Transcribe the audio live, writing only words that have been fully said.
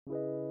Hey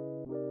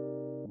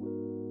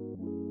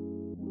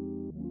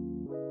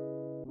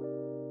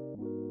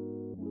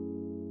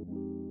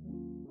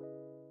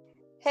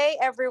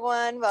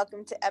everyone,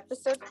 welcome to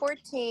episode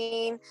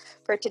 14.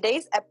 For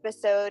today's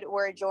episode,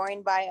 we're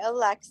joined by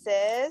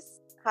Alexis.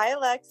 Hi,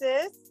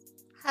 Alexis.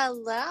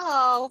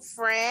 Hello,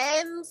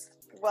 friends.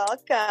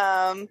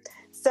 Welcome.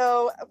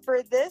 So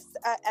for this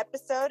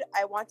episode,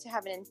 I want to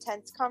have an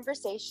intense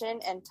conversation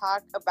and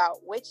talk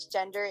about which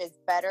gender is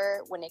better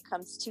when it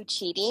comes to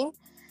cheating.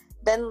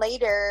 Then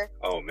later...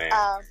 Oh, man.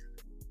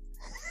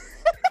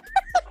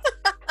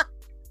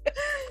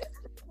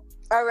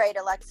 All right,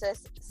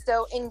 Alexis.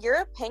 So in your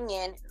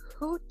opinion,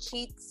 who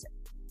cheats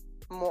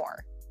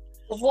more?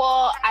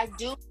 Well, I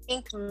do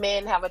think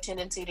men have a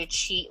tendency to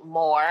cheat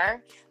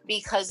more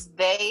because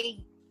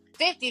they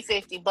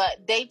 50-50,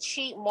 but they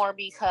cheat more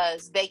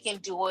because they can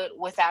do it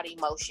without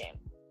emotion.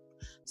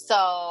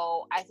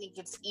 So I think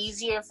it's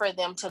easier for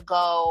them to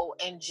go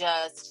and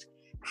just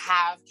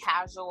have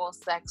casual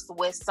sex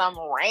with some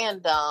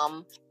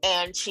random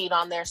and cheat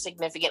on their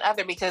significant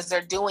other because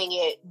they're doing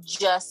it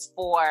just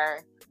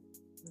for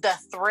the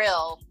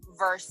thrill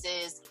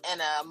versus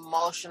an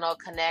emotional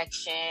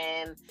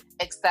connection,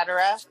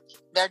 etc.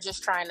 They're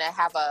just trying to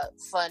have a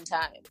fun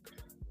time.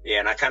 Yeah,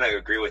 and I kind of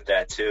agree with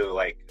that too.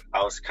 Like,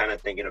 I was kind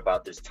of thinking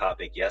about this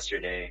topic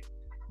yesterday,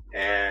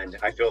 and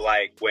I feel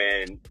like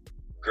when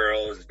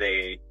girls,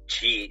 they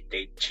cheat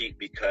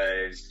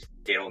because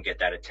they don't get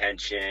that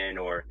attention,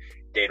 or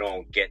they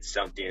don't get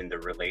something in the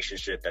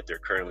relationship that they're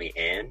currently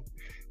in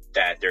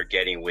that they're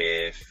getting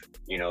with,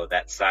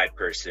 that side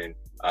person.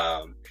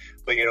 But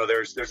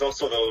there's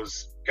also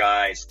those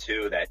guys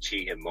too that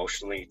cheat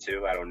emotionally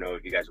too. I don't know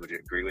if you guys would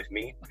agree with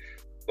me,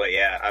 but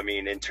yeah, I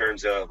mean, in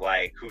terms of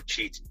like who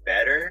cheats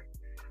better,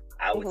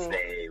 I would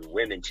say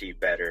women cheat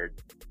better,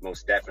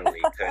 most definitely,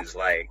 because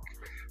like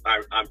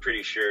I'm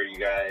pretty sure you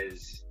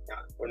guys,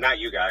 or not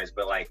you guys,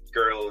 but like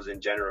girls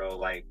in general,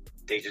 like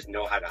they just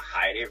know how to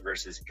hide it,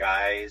 versus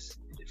guys,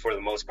 for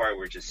the most part,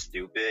 we're just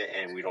stupid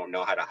and we don't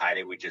know how to hide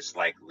it. We just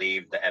like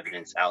leave the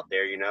evidence out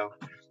there,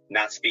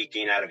 Not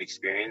speaking out of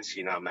experience,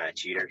 I'm not a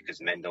cheater because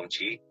men don't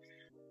cheat.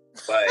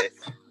 But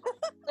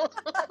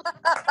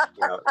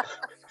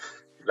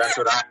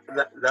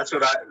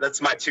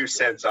that's my 2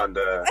 cents on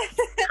the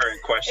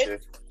current question.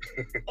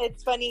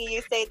 It's funny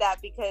you say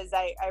that because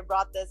I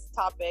brought this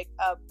topic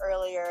up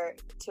earlier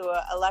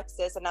to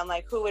Alexis, and I'm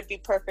like, who would be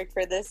perfect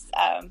for this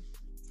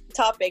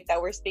topic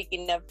that we're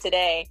speaking of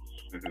today?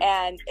 Mm-hmm.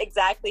 And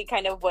exactly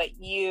kind of what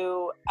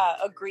you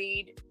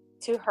agreed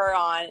to her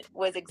on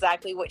was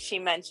exactly what she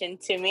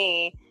mentioned to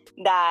me,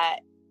 that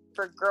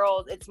for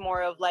girls, it's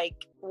more of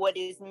like what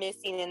is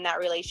missing in that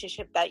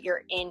relationship that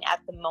you're in at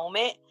the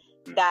moment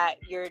that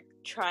you're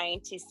trying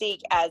to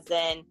seek, as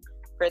in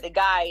for the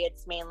guy,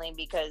 it's mainly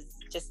because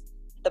just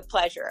the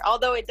pleasure.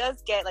 Although it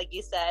does get, like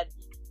you said,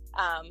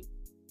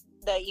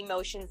 the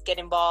emotions get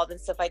involved and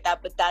stuff like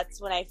that. But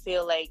that's when I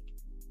feel like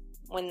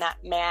when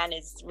that man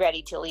is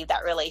ready to leave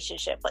that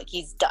relationship, like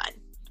he's done.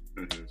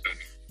 Mm-hmm.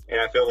 And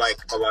I feel like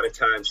a lot of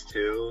times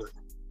too,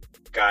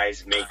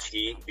 guys may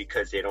cheat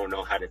because they don't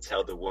know how to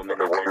tell the woman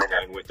that they're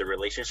done with the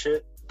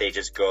relationship. They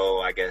just go,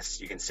 I guess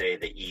you can say,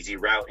 the easy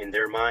route in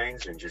their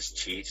minds and just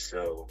cheat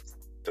so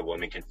the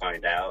woman can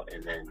find out,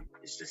 and then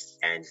it just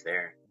ends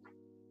there.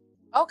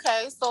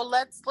 Okay, so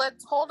let's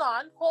hold.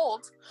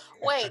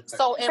 Wait,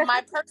 so in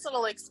my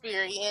personal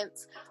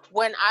experience,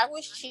 when I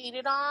was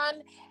cheated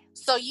on,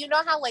 so you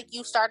know how like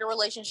you start a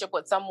relationship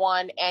with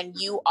someone and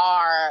you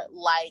are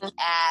like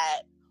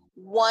at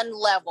one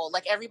level,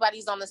 like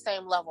everybody's on the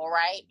same level,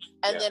 right?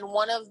 And then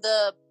one of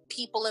the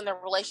people in the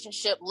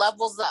relationship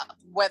levels up,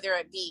 whether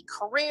it be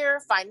career,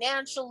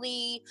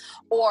 financially,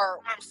 or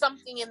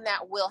something in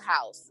that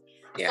wheelhouse.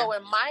 So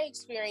in my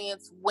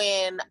experience,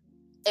 I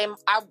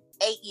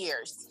 8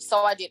 years,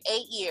 so I did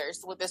 8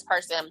 years with this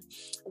person.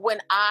 When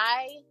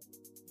I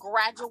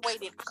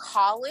graduated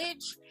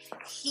college,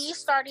 he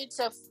started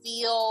to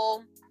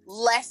feel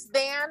less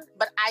than,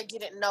 but I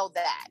didn't know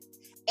that.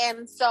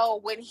 And so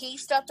when he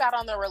stepped out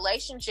on the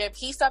relationship,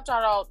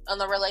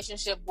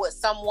 with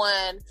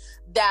someone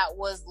that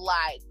was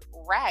like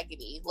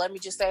raggedy. Let me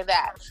just say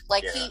that.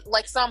 Like he,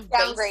 like some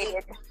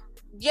downgraded.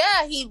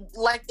 He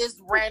like this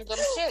random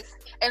chick.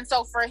 And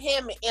so for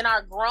him, in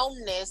our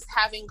grownness,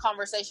 having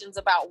conversations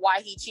about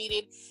why he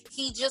cheated,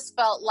 he just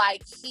felt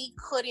like he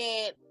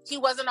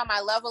wasn't on my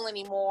level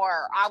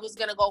anymore. I was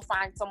going to go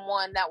find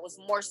someone that was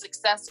more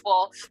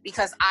successful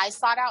because I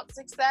sought out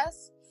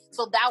success.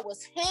 So that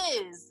was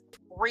his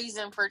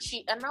reason for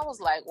cheating. And I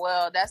was like,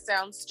 well, that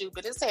sounds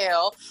stupid as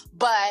hell,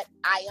 but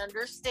I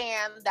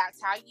understand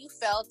that's how you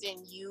felt,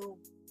 and you,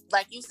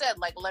 like you said,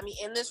 like, let me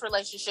end this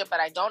relationship, but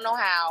I don't know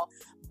how.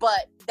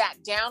 But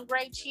that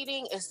downgrade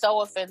cheating is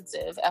so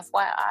offensive,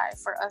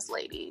 FYI, for us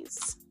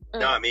ladies.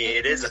 No, I mean,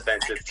 it is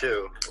offensive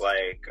too.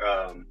 Like,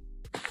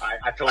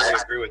 I totally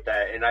agree with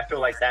that. And I feel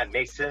like that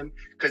makes him,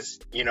 because,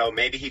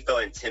 maybe he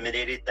felt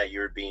intimidated that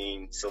you're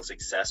being so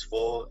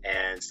successful,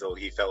 and so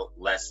he felt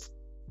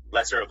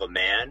lesser of a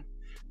man.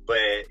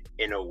 But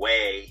in a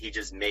way, he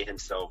just made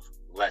himself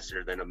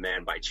lesser than a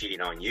man by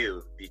cheating on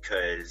you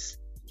because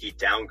he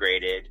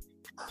downgraded,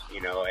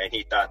 and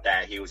he thought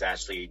that he was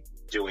actually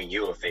doing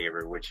you a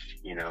favor, which,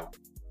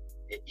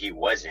 he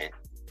wasn't.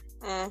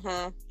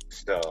 Mm-hmm.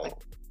 So,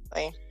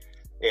 yeah,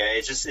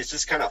 it's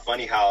just kind of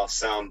funny how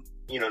some,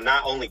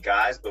 not only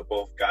guys, but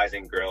both guys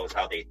and girls,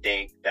 how they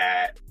think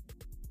that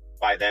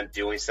by them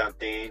doing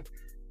something,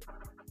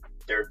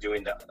 they're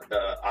doing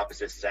the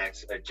opposite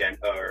sex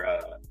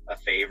a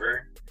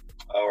favor,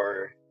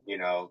 or,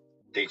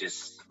 they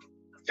just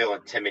feel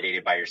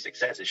intimidated by your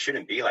success. It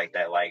shouldn't be like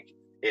that. Like,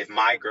 if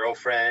my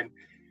girlfriend,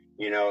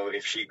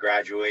 if she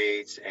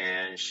graduates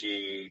and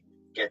she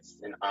gets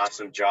an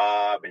awesome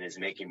job and is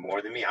making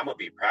more than me, I'm gonna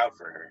be proud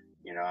for her.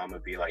 I'm gonna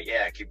be like,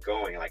 yeah, keep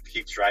going, like,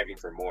 keep striving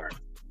for more.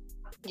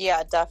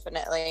 Yeah,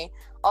 definitely.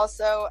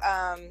 Also,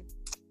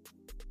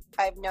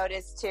 I've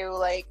noticed too,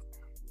 like,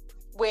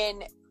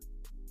 when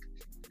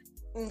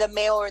the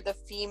male or the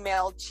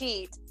female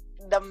cheat,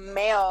 the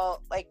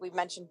male, like we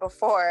mentioned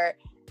before,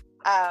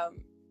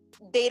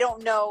 they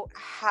don't know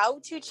how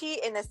to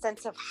cheat in the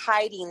sense of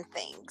hiding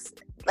things.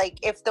 Like,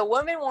 if the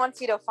woman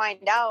wants you to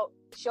find out,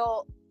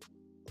 she'll,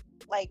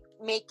 like,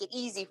 make it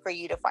easy for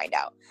you to find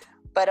out.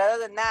 But other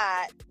than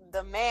that,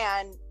 the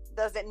man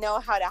doesn't know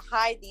how to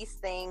hide these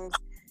things.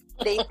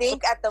 They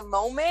think at the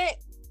moment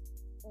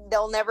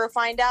they'll never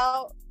find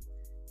out,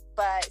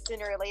 but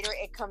sooner or later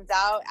it comes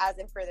out. As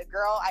in for the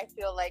girl, I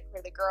feel like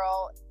for the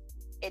girl,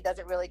 it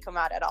doesn't really come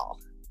out at all.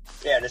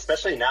 Yeah, and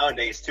especially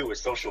nowadays too with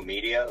social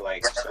media.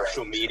 Like,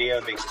 social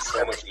media makes it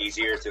so much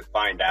easier to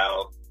find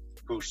out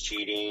who's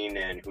cheating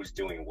and who's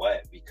doing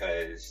what,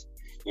 because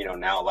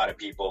now a lot of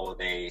people,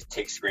 they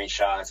take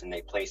screenshots and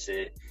they place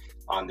it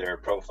on their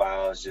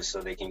profiles just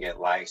so they can get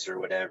likes or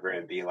whatever,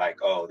 and be like,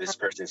 oh, this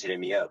person's hitting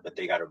me up but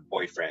they got a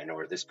boyfriend,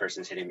 or this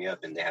person's hitting me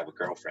up and they have a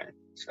girlfriend.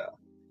 So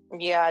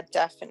yeah,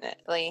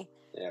 definitely.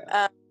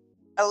 Yeah.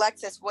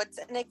 Alexis, what's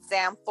an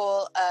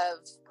example of,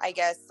 I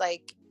guess,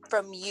 like,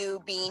 from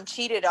you being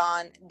cheated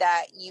on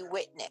that you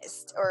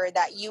witnessed, or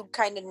that you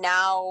kind of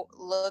now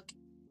look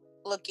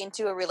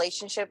into a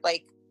relationship,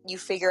 like, you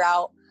figure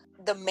out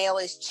the male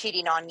is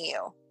cheating on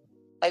you?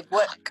 Like,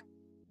 what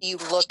you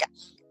look at?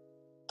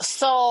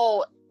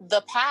 So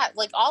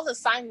like, all the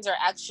signs are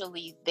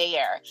actually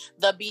there.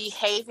 The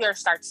behavior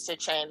starts to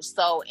change.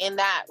 So in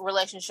that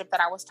relationship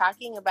that I was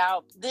talking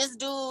about, this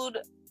dude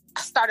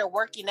started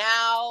working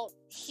out.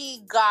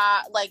 He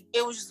got, like,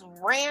 it was just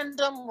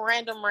random.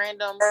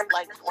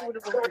 Like,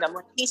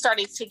 he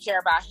started to care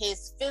about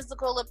his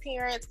physical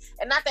appearance,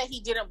 and not that he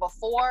didn't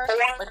before,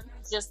 but he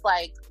was just,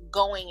 like,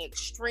 going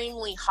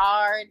extremely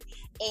hard.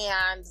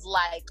 And,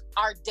 like,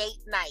 our date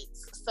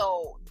nights,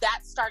 so that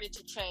started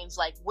to change.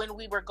 Like, when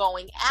we were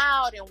going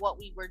out and what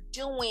we were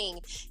doing,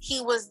 he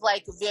was,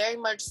 like, very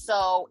much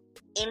so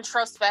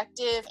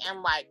introspective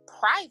and, like,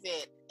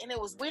 private. And it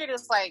was weird.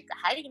 It's like,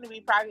 how are you going to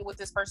be private with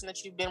this person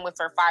that you've been with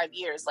for 5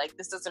 years? Like,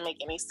 this doesn't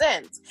make any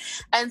sense.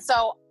 And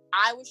so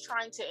I was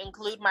trying to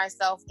include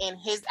myself in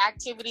his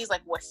activities,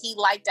 like what he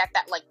liked at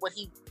that, like what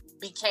he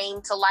became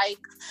to like.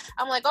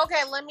 I'm like,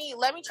 okay, let me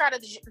try to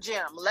the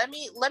gym. Let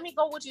me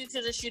go with you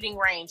to the shooting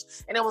range.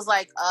 And it was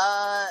like,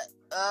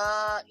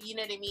 you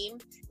know what I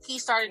mean? He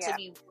started to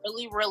be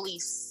really, really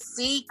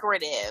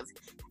secretive.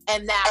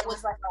 And that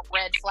was like a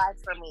red flag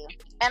for me.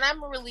 And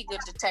I'm a really good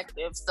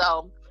detective,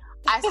 so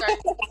I started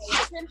to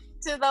pay attention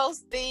to those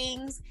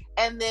things.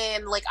 And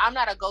then, like, I'm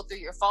not a go through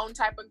your phone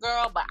type of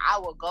girl, but I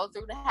will go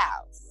through the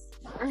house.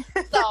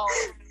 So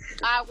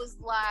I was,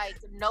 like,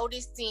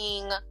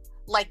 noticing,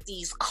 like,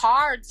 these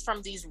cards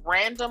from these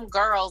random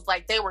girls.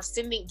 Like, they were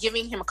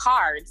giving him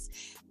cards.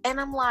 And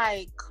I'm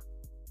like,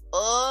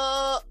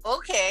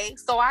 okay.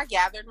 So I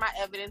gathered my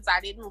evidence.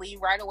 I didn't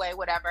leave right away,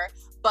 whatever.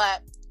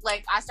 But,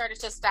 like, I started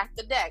to stack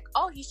the deck.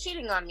 Oh, he's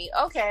cheating on me.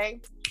 Okay.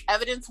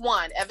 Evidence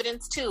 1,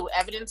 evidence 2,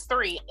 evidence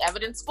 3,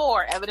 evidence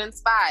 4,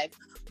 evidence 5.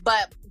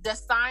 But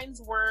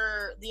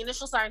the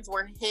initial signs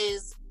were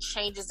his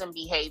changes in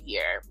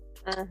behavior.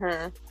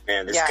 Mm-hmm.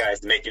 Man, this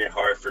guy's making it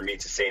hard for me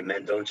to say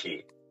men don't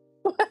cheat.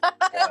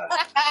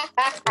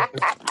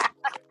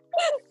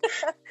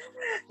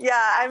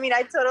 Yeah, I mean,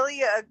 I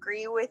totally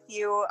agree with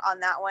you on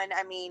that one.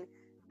 I mean,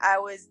 I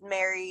was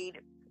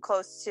married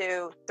close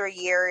to 3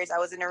 years. I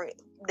was in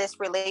this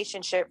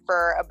relationship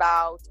for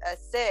about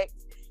 6.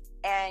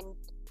 And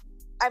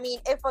I mean,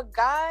 if a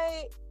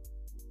guy,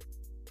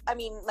 I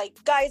mean,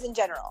 like, guys in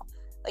general,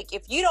 like,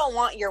 if you don't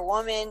want your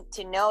woman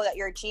to know that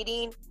you're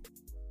cheating,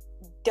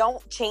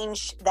 don't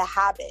change the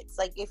habits.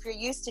 Like, if you're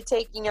used to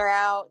taking her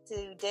out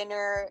to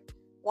dinner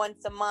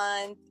once a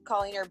month,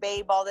 calling her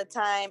babe all the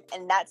time,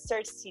 and that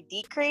starts to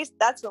decrease,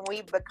 that's when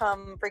we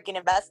become freaking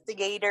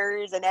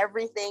investigators and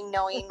everything,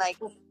 knowing, like,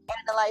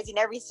 analyzing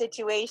every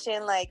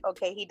situation. Like,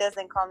 okay, he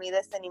doesn't call me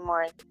this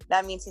anymore.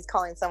 That means he's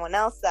calling someone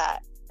else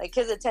that. Like,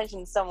 his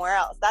attention's somewhere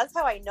else. That's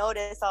how I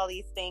notice all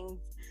these things.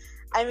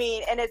 I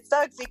mean, and it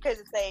sucks because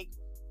it's like,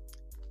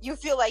 you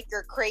feel like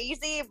you're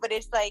crazy, but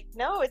it's like,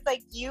 no, it's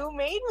like, you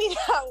made me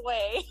that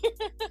way.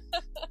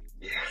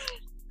 Yeah.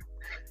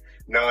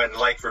 No, and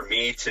like for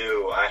me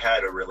too, I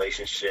had a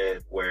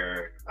relationship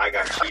where I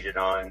got cheated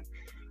on,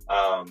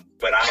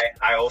 But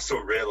I also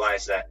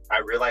realized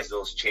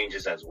those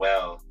changes as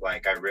well.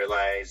 Like I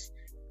realized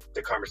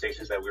the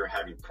conversations that we were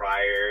having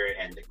prior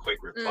and the quick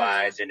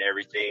replies and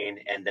everything.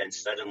 And then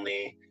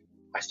suddenly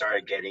I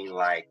started getting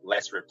like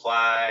less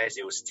replies.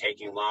 It was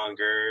taking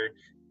longer.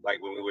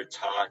 Like when we would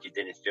talk, it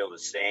didn't feel the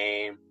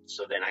same.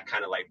 So then I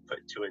kind of like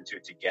put two and two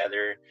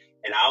together.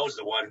 And I was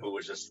the one who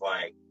was just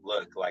like,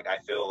 look, like I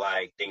feel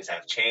like things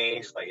have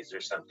changed. Like, is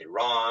there something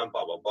wrong?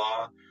 Blah, blah,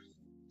 blah.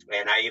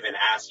 And I even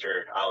asked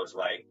her, I was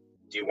like,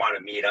 do you want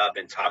to meet up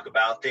and talk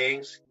about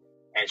things?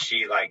 And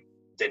she like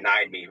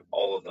denied me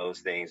all of those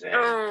things.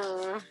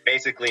 And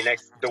basically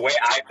the way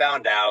I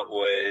found out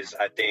was,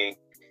 I think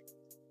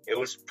it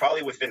was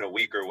probably within a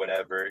week or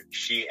whatever,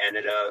 she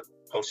ended up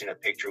posting a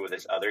picture with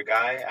this other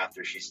guy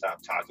after she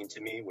stopped talking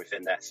to me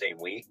within that same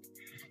week.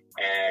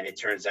 And it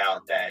turns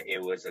out that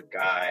it was a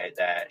guy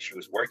that she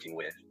was working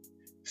with.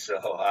 So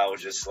I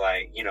was just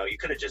like, you know, you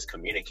could have just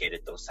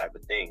communicated those type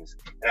of things.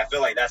 And I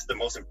feel like that's the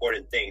most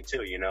important thing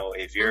too. You know,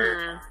 if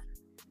you're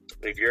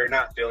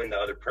not feeling the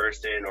other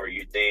person, or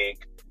you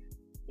think,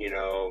 you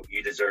know,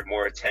 you deserve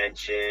more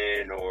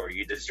attention, or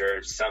you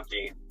deserve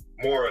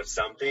more of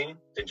something,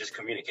 then just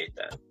communicate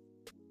that.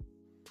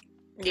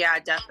 Yeah,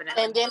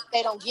 definitely. And then if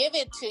they don't give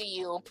it to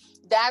you,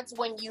 that's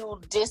when you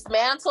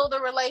dismantle the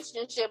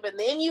relationship, and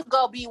then you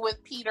go be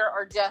with Peter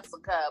or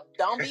Jessica.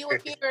 Don't be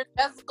with Peter and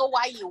Jessica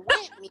while you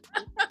with me.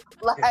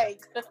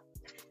 Like,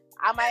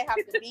 I might have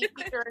to beat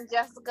Peter and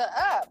Jessica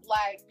up.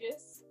 Like,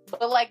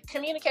 but like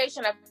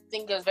communication, I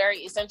think is very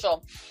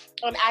essential.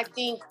 And I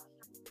think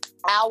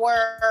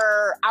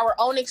our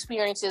own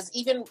experiences,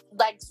 even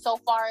like so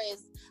far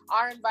as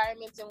our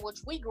environments in which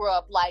we grew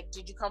up, like,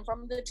 did you come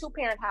from the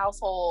 2-parent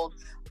household?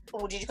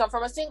 Or did you come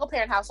from a single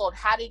parent household?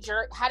 How did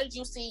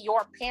you see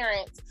your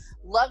parents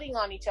loving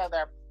on each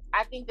other?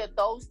 I think that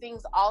those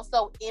things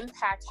also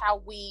impact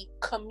how we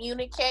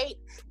communicate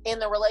in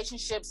the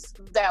relationships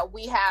that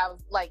we have,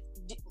 like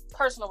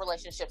personal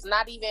relationships,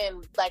 not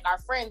even like our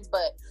friends,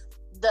 but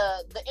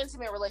the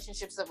intimate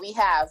relationships that we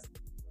have.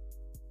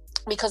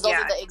 Because those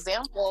are the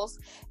examples,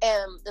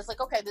 and it's like,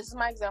 okay, this is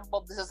my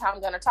example. This is how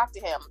I'm going to talk to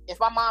him. If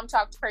my mom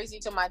talked crazy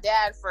to my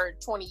dad for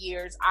 20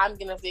 years, I'm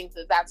going to think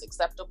that that's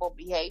acceptable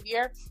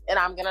behavior, and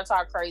I'm going to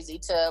talk crazy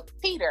to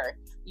Peter.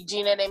 Do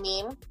you know what I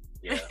mean?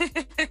 Yeah.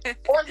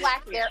 Or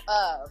lack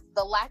thereof.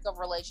 The lack of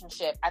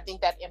relationship, I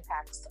think that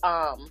impacts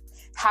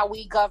how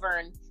we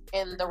govern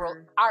in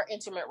our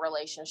intimate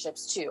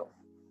relationships too.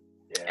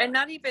 Yeah. And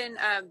not even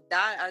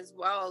that as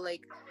well.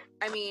 Like,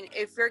 I mean,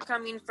 if you're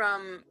coming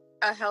from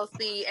a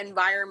healthy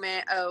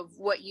environment of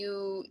what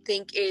you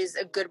think is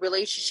a good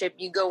relationship,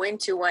 you go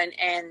into one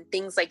and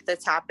things like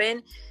this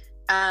happen,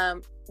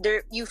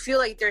 you feel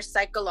like there's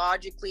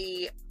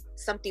psychologically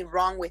something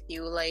wrong with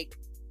you. Like,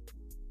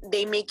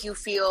 they make you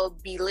feel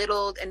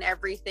belittled and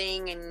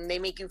everything, and they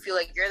make you feel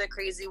like you're the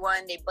crazy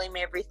one. They blame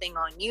everything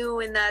on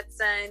you in that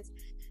sense.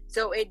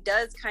 So it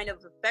does kind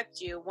of affect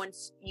you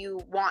once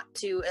you want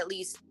to at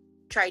least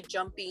try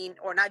jumping,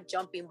 or not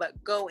jumping,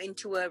 but go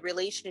into a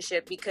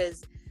relationship,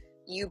 because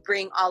you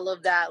bring all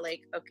of that,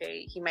 like,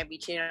 okay, he might be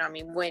cheating on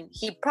me when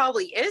he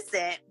probably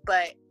isn't,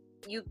 but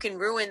you can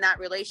ruin that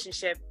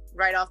relationship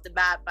right off the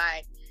bat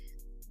by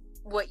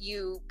what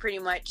you pretty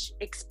much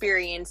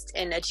experienced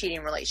in a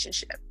cheating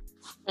relationship.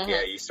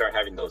 Yeah, you start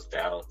having those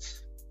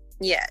doubts.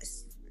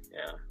 Yes.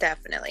 Yeah.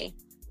 Definitely.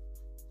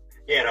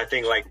 Yeah, and I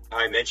think, like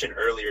I mentioned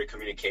earlier,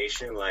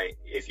 communication, like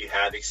if you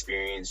have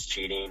experienced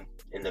cheating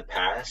in the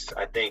past,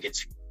 I think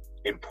it's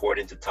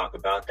important to talk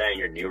about that in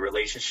your new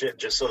relationship,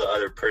 just so the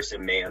other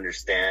person may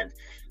understand,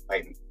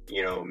 like,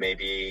 you know,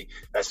 maybe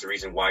that's the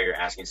reason why you're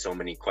asking so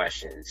many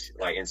questions,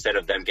 like instead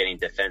of them getting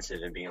defensive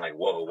and being like,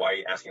 whoa, why are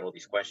you asking all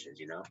these questions,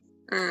 you know?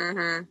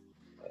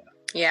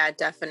 Yeah,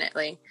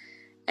 definitely.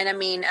 And I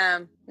mean,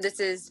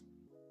 this is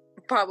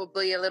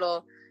probably a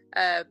little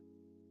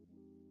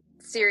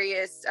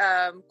serious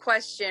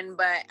question,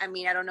 but I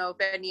mean, I don't know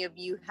if any of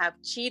you have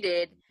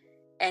cheated.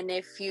 And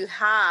if you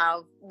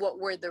have, what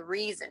were the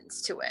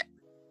reasons to it?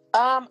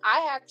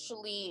 I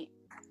actually,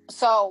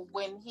 so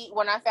when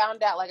I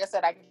found out, like I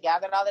said, I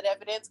gathered all that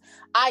evidence.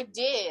 I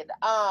did.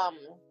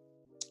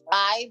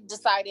 I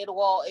decided,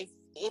 well, if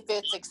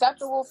it's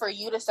acceptable for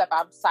you to step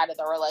outside of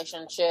the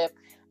relationship,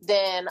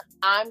 then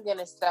I'm going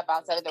to step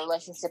outside of the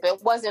relationship.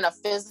 It wasn't a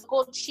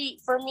physical cheat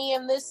for me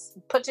in this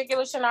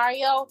particular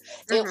scenario.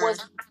 It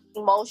was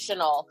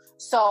emotional.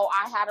 So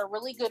I had a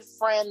really good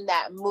friend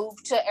that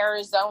moved to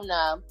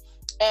Arizona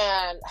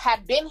and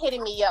had been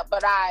hitting me up,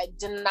 but I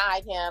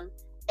denied him.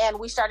 And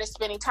we started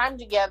spending time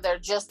together,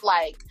 just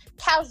like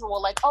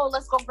casual, like, oh,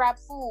 let's go grab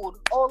food.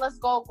 Oh, let's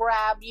go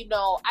grab,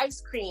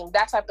 ice cream,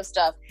 that type of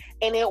stuff.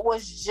 And it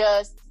was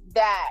just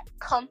that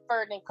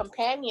comfort and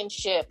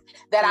companionship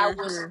that I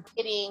was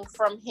getting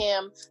from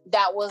him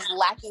that was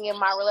lacking in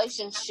my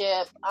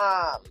relationship.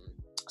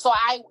 So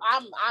I'm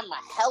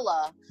a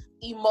hella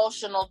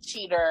emotional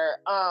cheater.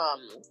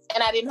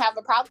 And I didn't have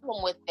a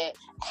problem with it.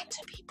 And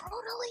to be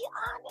brutally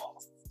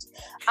honest,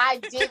 I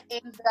did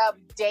end up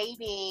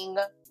dating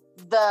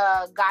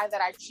the guy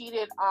that I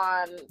cheated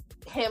on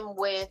him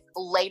with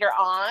later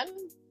on,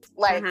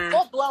 like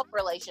full blown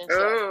relationship.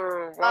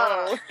 Oh,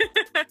 wow.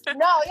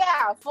 No,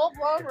 yeah, full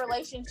blown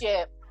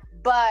relationship.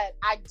 But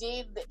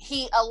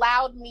he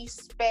allowed me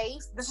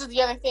space. This is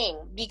the other thing.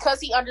 Because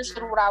he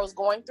understood what I was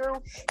going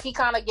through, he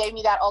kind of gave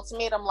me that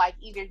ultimatum, like,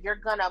 either you're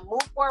going to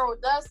move forward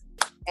with us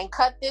and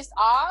cut this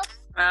off,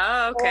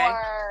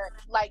 or,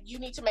 like, you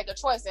need to make a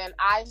choice. And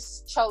I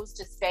chose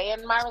to stay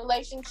in my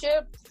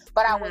relationship,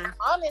 but I was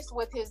honest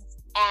with his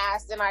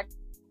ass, and I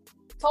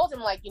told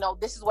him, like, you know,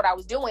 this is what I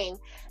was doing,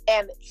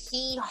 and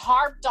he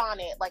harped on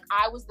it like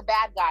I was the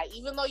bad guy.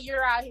 Even though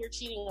you're out here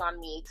cheating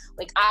on me,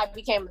 like, I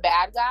became a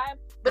bad guy.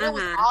 But it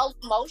was all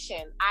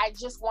emotion. I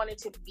just wanted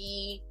to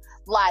be,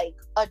 like,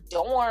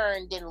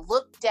 adorned and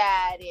looked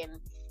at and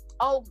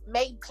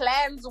made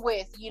plans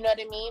with, you know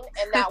what I mean?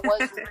 And that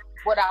was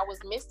what I was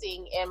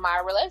missing in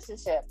my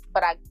relationship.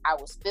 But I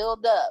was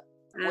filled up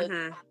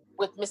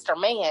with Mr.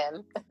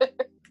 Man.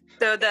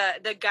 So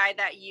the guy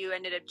that you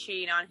ended up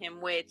cheating on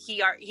him with,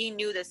 he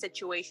knew the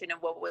situation of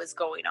what was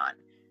going on.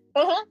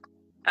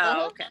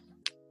 Oh, okay.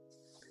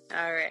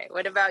 All right.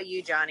 What about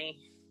you, Johnny?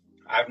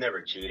 I've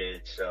never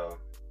cheated, so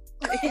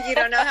you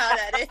don't know how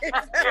that is.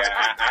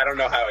 Yeah, I don't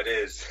know how it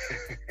is.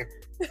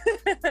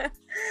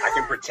 I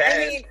can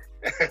pretend.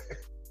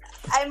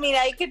 I mean,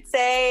 I could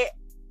say,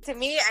 to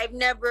me, I've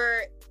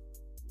never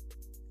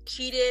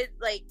cheated.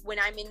 Like, when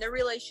I'm in the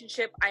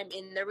relationship, I'm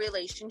in the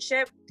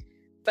relationship.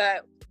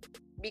 But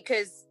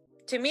because,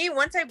 to me,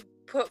 once I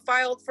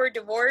filed for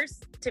divorce,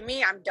 to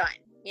me, I'm done,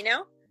 you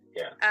know?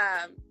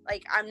 Yeah.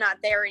 Like, I'm not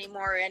there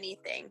anymore or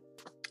anything.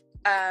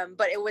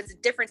 But it was a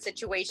different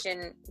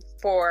situation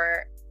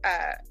for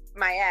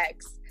my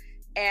ex.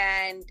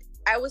 And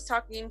I was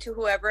talking to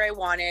whoever I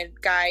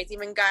wanted, guys,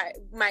 even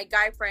my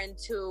guy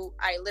friends who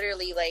I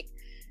literally, like,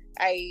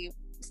 I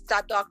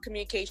stopped off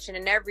communication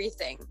and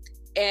everything.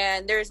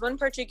 And there's one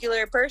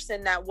particular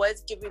person that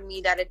was giving me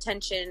that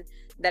attention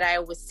that I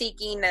was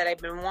seeking, that I've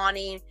been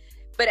wanting.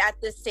 But at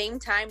the same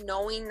time,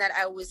 knowing that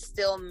I was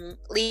still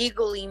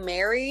legally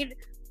married,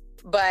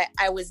 but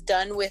I was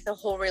done with the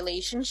whole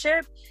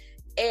relationship,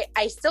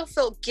 I still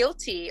feel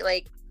guilty.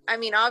 Like, I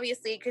mean,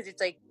 obviously, because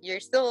it's like, you're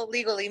still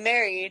legally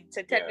married,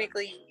 so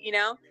technically, you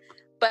know,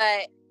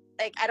 but,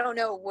 like, I don't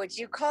know, would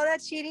you call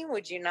that cheating?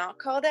 Would you not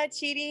call that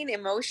cheating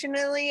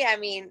emotionally? I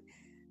mean,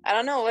 I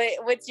don't know.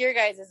 What's your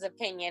guys'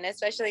 opinion?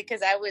 Especially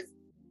because I was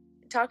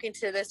talking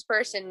to this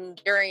person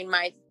during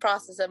my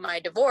process of my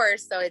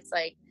divorce, so it's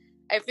like,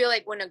 I feel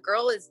like when a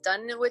girl is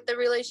done with the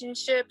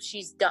relationship,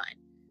 she's done.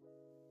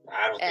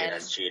 I don't think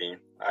that's cheating.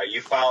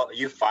 You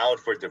filed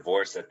for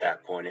divorce at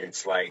that point.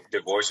 It's like,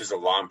 divorce is a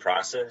long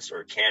process,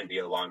 or can be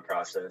a long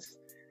process.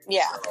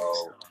 Yeah.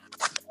 So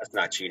that's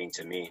not cheating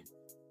to me.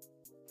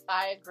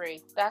 I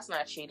agree. That's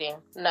not cheating.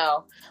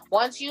 No.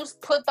 Once you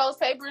put those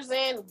papers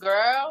in,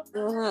 girl,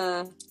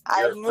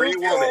 I moved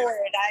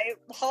forward. I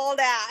hauled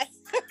ass.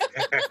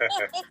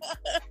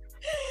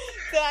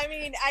 So, I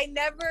mean, I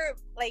never,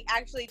 like,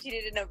 actually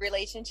cheated in a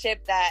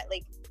relationship that,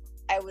 like,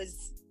 I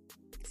was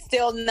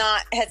still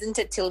not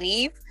hesitant to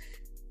leave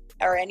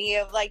or any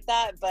of like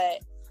that.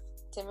 But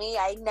to me,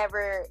 I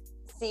never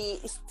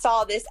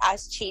saw this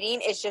as cheating.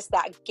 It's just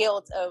that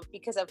guilt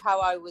because of how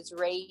I was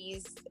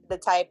raised, the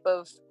type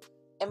of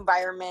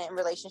environment and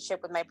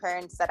relationship with my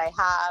parents that I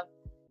have,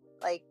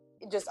 like,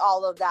 just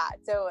all of that.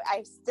 So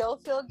I still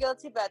feel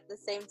guilty, but at the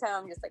same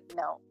time, I'm just like,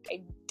 no,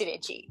 I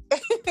didn't cheat.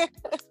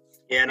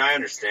 Yeah, and I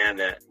understand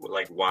that,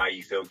 like, why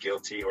you feel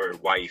guilty or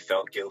why you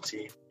felt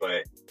guilty,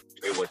 but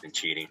it wasn't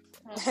cheating.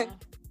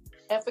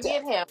 And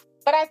forgive him.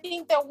 But I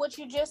think that what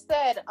you just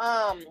said,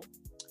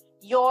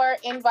 your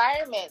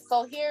environment.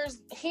 So here's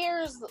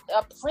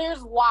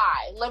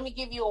why. Let me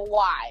give you a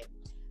why,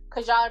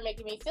 because y'all are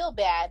making me feel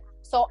bad.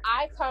 So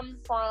I come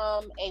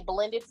from a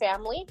blended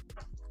family.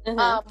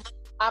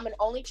 I'm an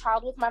only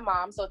child with my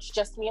mom, so it's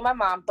just me and my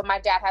mom. But my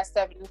dad has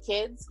 7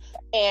 kids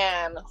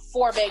and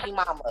 4 baby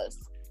mamas.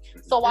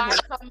 So I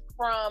come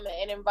from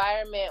an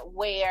environment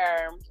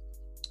where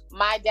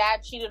my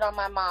dad cheated on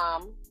my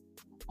mom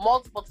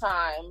multiple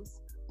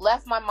times,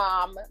 left my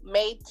mom,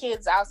 made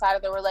kids outside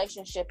of the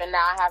relationship, and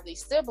now I have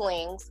these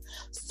siblings.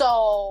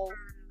 So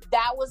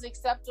that was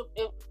acceptable.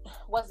 It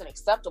wasn't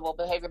acceptable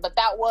behavior, but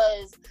that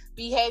was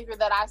behavior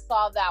that I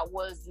saw that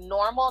was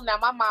normal. Now,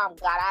 my mom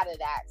got out of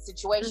that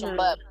situation,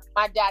 but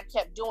my dad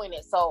kept doing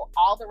it. So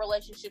all the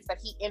relationships that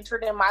he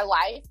entered in my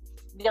life,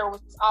 there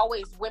was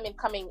always women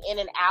coming in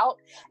and out.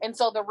 And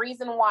so the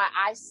reason why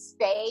I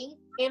stay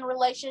in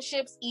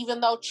relationships,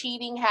 even though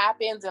cheating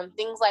happens and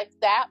things like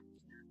that,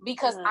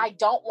 because I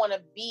don't want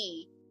to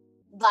be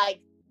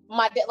like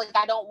my dad. Like,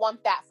 I don't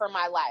want that for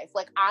my life.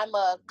 Like, I'm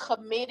a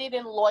committed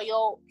and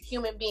loyal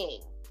human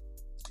being.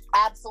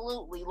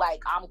 Absolutely.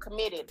 Like, I'm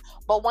committed.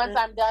 But once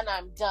I'm done,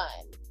 I'm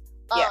done.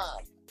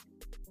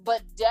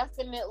 But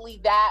definitely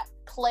that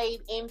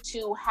played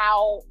into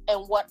how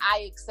and what I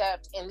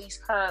accept in these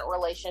current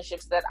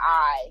relationships that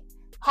I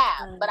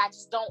have. But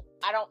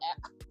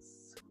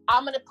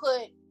I'm going to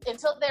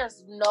until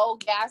there's no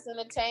gas in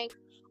the tank,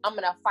 I'm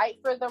going to fight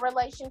for the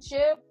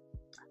relationship.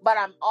 but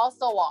I'm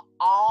also a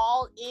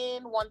all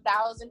in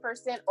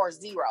 1000% or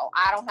zero.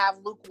 I don't have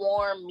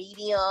lukewarm,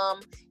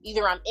 medium.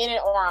 Either I'm in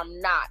it or I'm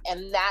not.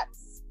 And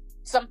that's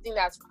something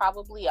that's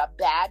probably a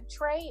bad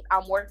trait.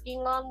 I'm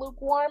working on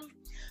lukewarm.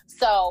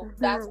 So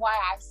that's why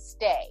I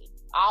stay.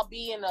 I'll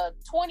be in a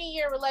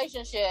 20-year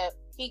relationship.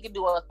 He could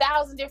do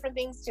 1,000 different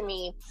things to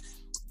me,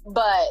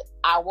 but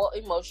I will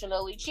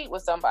emotionally cheat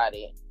with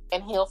somebody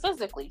and he'll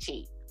physically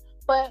cheat.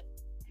 But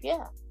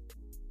yeah.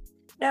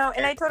 No,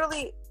 and I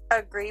totally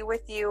agree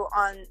with you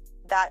on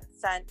that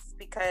sense,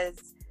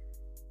 because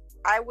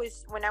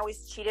when I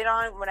was cheated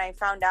on, when I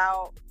found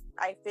out,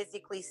 I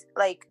physically,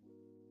 like,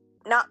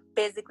 not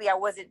physically, I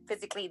wasn't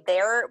physically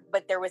there,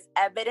 but there was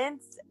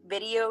evidence,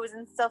 videos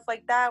and stuff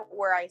like that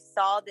where I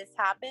saw this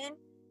happen.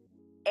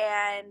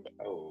 And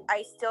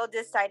I still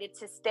decided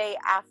to stay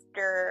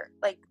after,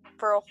 like,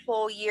 for a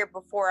whole year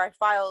before I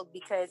filed,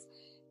 because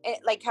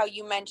like how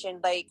you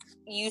mentioned, like,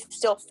 you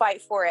still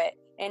fight for it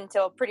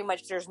until pretty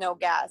much there's no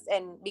gas.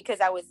 And because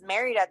I was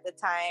married at the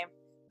time,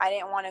 I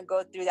didn't want to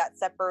go through that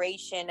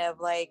separation of,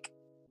 like,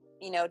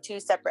 you know, two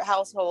separate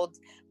households.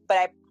 But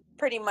I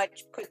pretty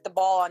much put the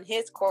ball on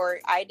his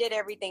court. I did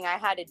everything I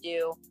had to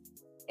do.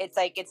 It's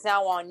like, it's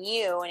now on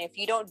you. And if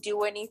you don't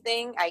do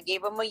anything, I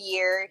gave him a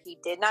year. He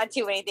did not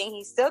do anything.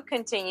 He still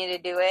continued to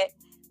do it.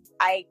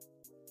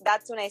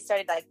 That's when I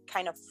started, like,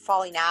 kind of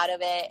falling out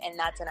of it. And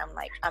that's when I'm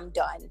like, I'm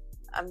done.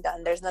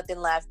 There's nothing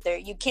left there.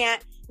 You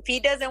can't, if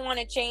he doesn't want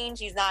to change,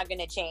 he's not going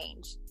to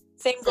change.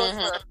 Same goes for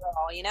a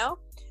girl, you know?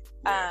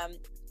 Yeah.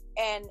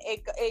 And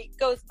it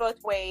goes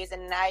both ways.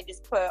 And I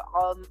just put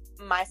all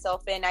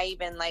myself in. I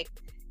even, like,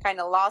 kind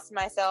of lost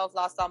myself,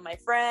 lost all my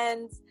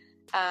friends.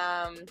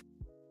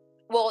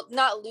 Well,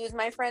 not lose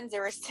my friends. They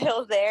were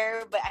still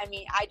there. But, I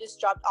mean, I just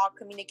dropped all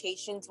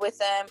communications with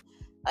them.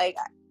 Like,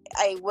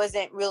 I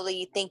wasn't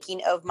really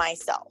thinking of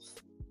myself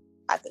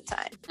at the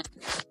time.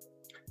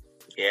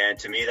 Yeah, and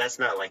to me, that's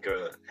not like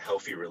a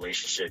healthy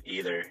relationship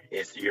either.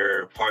 If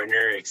your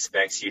partner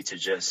expects you to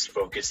just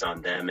focus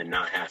on them and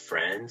not have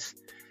friends,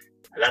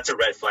 that's a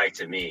red flag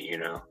to me, you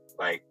know?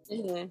 Like,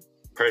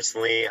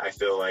 personally, I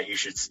feel like you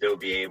should still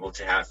be able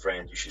to have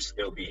friends. You should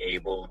still be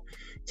able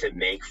to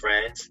make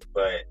friends,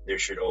 but there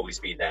should always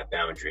be that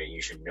boundary, and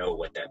you should know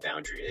what that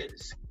boundary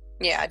is.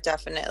 Yeah,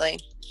 definitely.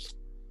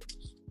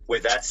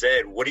 With that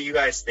said, what do you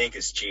guys think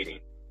is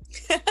cheating?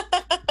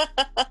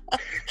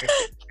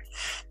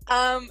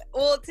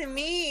 Well, to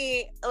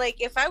me,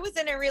 like, if I was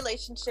in a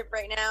relationship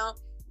right now,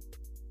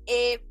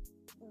 if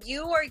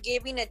you are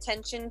giving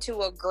attention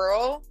to a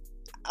girl,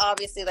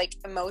 obviously, like,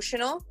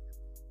 emotional,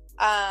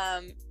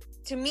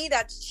 to me,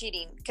 that's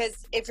cheating.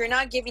 Because if you're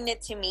not giving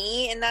it to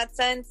me in that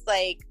sense,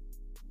 like,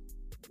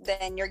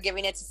 then you're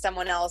giving it to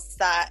someone else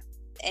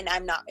and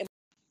I'm not.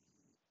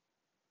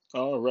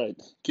 All right.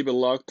 Keep it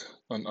locked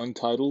on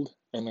Untitled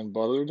and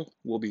Unbothered.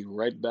 We'll be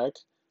right back.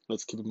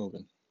 Let's keep it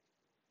moving.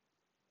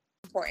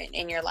 Important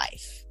in your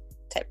life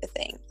type of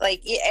thing,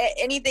 like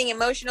anything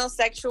emotional,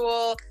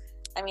 sexual.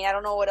 I mean, I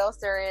don't know what else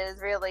there is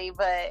really,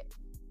 but,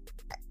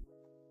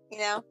 you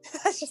know,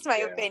 that's just my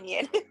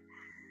opinion.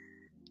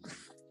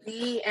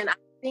 And I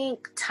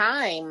think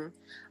time,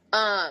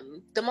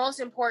 the most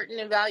important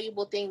and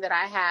valuable thing that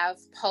I have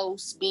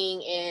post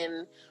being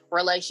in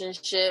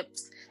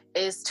relationships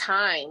is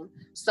time.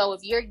 So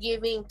if you're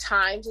giving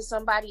time to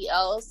somebody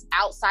else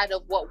outside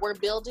of what we're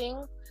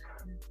building,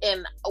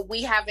 and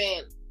we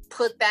haven't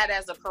put that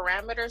as a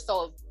parameter,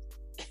 so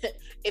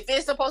if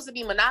it's supposed to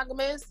be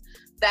monogamous,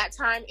 that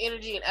time,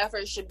 energy, and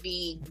effort should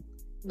be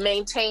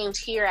maintained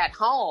here at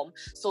home.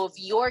 So if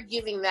you're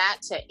giving that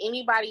to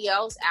anybody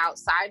else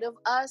outside of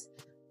us,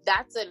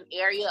 that's an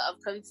area of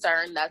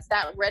concern. That's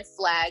that red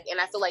flag. And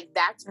I feel like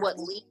that's what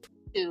leads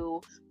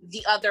to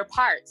the other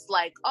parts.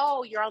 Like,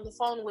 oh, you're on the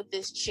phone with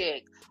this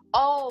chick.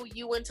 Oh,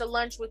 you went to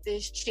lunch with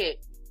this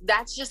chick.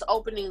 That's just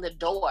opening the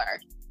door.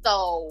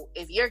 So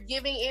if you're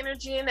giving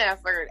energy and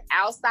effort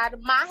outside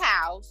of my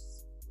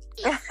house,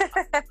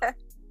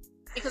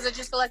 because I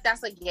just feel like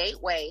that's a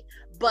gateway.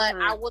 But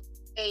I would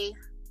say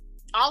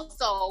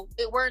also,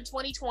 we're in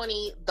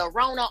 2020, the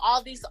Rona,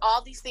 all these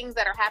things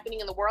that are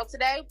happening in the world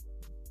today,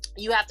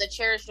 you have to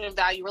cherish and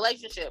value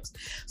relationships.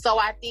 So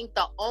I think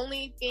the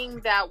only thing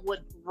that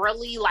would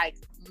really, like,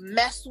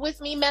 mess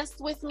with me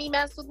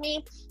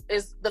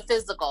is the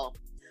physical.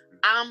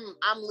 I'm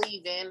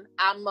leaving.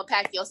 I'm gonna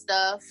pack your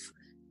stuff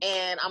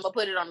and I'm gonna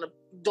put it on the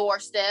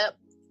doorstep.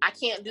 I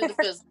can't do the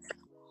physical.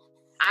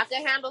 I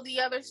can handle the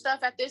other stuff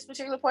at this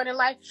particular point in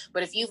life,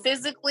 but if you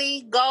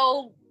physically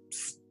go,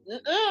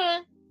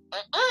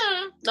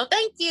 no,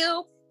 thank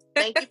you.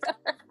 Thank you.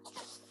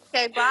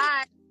 Okay,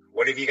 bye.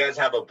 What if you guys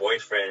have a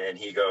boyfriend and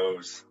he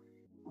goes,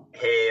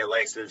 hey,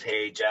 Alexis,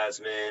 hey,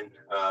 Jazmin,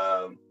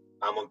 I'm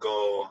going to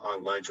go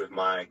on lunch with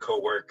my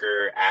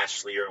coworker,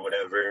 Ashley, or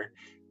whatever.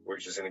 We're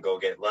just going to go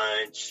get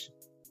lunch.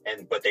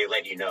 But they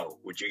let you know.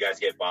 Would you guys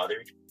get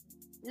bothered?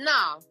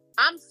 No,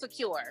 I'm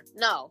secure.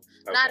 No,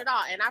 okay. Not at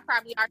all. And I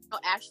probably already know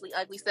Ashley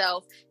ugly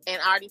self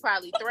and already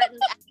probably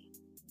threatened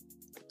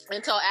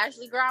and told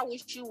Ashley, girl, I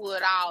wish you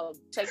would. I'll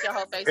take your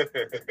whole face.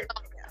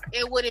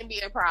 It wouldn't be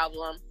a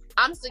problem.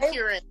 I'm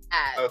secure in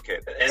that. Okay,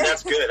 and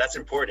that's good. That's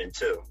important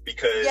too,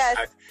 because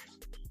Yes.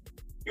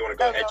 you want to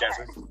go ahead, go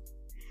Jazmin? ahead.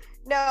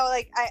 No,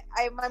 like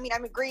I mean,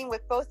 I'm agreeing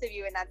with both of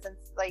you in that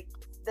sense. Like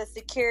the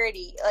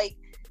security, like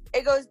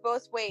it goes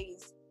both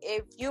ways.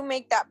 If you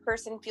make that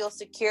person feel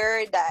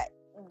secure, that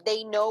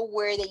they know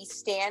where they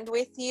stand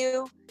with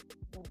you,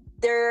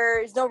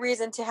 there's no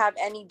reason to have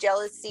any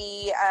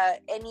jealousy,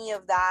 any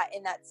of that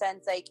in that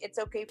sense. Like it's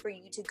okay for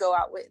you to go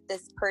out with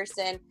this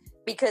person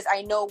because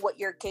I know what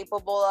you're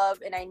capable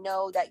of, and I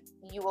know that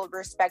you will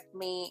respect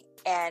me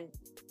and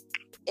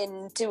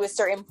to a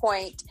certain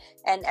point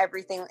and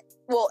everything.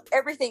 Well,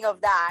 everything of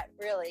that,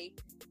 really.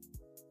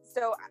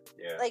 So,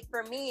 like,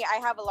 for me, I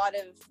have a lot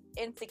of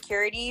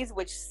insecurities,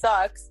 which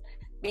sucks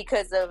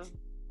because of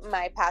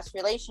my past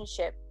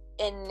relationship.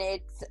 And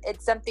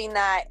it's something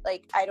that,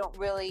 like, I don't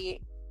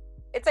really...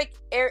 It's like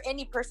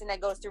any person that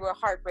goes through a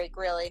heartbreak,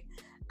 really,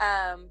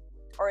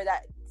 or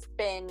that's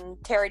been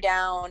tear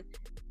down,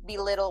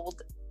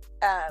 belittled.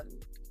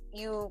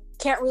 You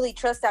can't really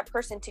trust that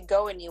person to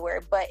go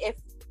anywhere. But if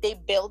they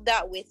build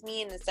that with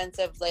me in the sense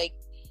of, like,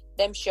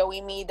 them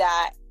showing me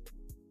that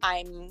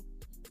I'm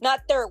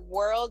not their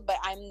world, but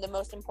I'm the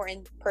most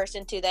important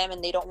person to them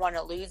and they don't want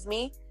to lose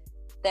me,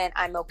 then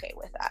I'm okay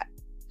with that.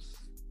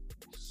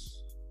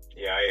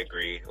 Yeah, I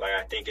agree. Like,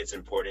 I think it's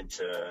important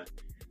to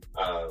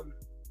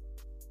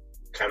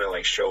kind of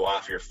like show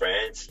off your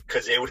friends,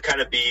 because it would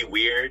kind of be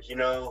weird, you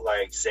know,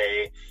 like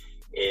say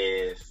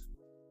if,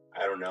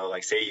 I don't know,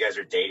 like say you guys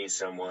are dating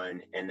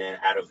someone and then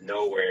out of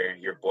nowhere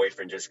your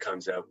boyfriend just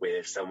comes up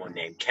with someone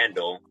named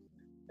Kendall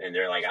and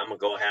they're like, I'm gonna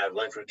go have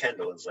lunch with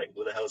Kendall. It's like,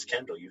 who the hell is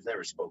Kendall? You've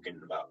never spoken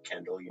about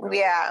Kendall, you know?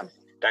 Yeah.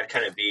 That'd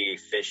kind of be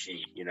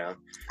fishy, you know?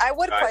 I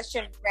would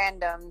question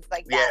randoms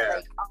like that. Yeah.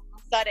 Like all of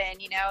a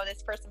sudden, you know,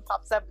 this person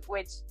pops up,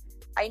 which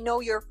I know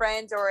your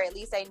friends, or at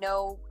least I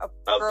know a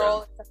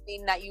girl,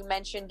 something that you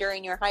mentioned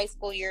during your high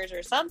school years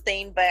or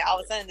something, but all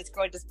of a sudden this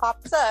girl just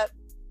pops up.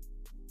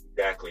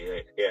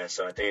 Exactly. Yeah.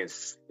 So I think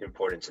it's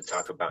important to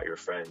talk about your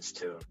friends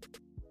too,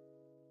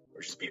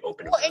 or just be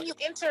open. Well, about and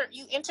it.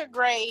 you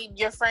integrate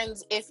your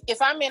friends. If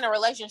I'm in a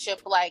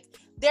relationship, like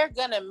they're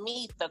gonna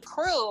meet the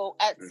crew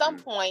at some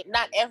point.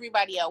 Not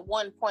everybody at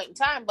one point in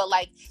time, but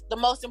like the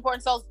most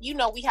important. So you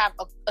know, we have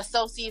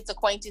associates,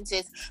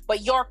 acquaintances,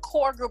 but your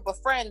core group of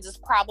friends is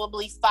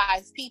probably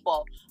 5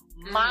 people.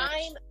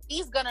 Mine,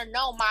 he's gonna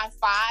know my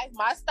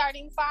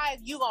starting 5.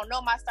 You gonna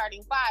know my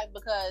starting 5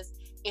 because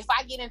if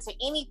I get into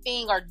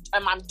anything or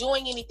I'm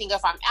doing anything,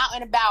 if I'm out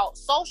and about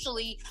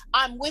socially,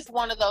 I'm with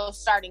one of those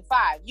starting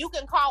 5. You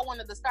can call one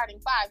of the starting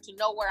 5 to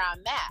know where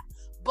I'm at,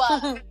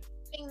 but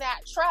getting that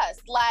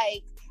trust,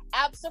 like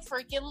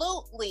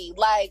abso-freaking-lutely,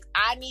 like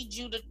I need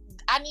you to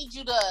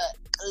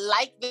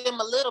like them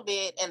a little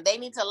bit, and they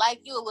need to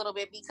like you a little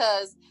bit,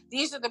 because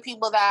these are the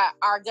people that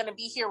are going to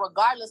be here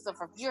regardless of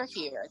if you're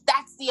here.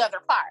 That's the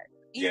other part.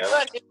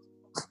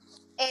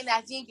 And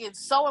I think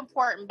it's so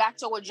important, back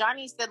to what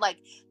Johnny said, like,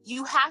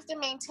 you have to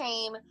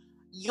maintain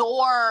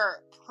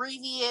your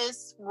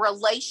previous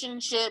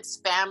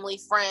relationships, family,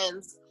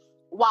 friends,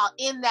 while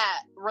in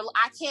that,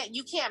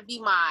 you can't be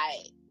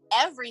my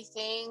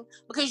everything,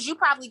 because you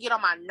probably get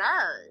on my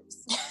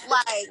nerves.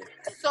 Like,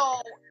 so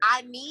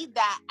I need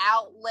that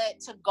outlet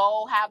to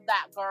go have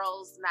that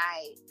girls'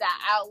 night, that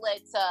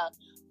outlet to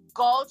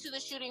go to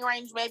the shooting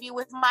range, maybe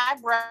with my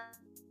brother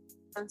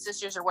and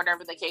sisters or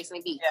whatever the case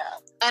may be.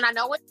 Yeah. And I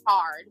know it's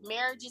hard.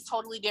 Marriage is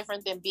totally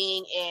different than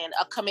being in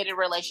a committed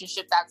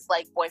relationship that's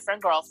like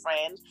boyfriend,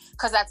 girlfriend,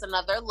 because that's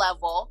another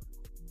level.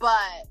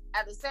 But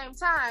at the same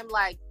time,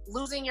 like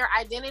losing your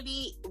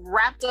identity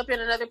wrapped up in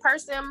another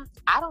person,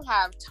 I don't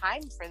have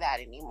time for that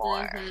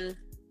anymore.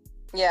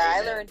 Yeah,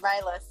 I learned my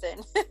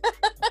lesson.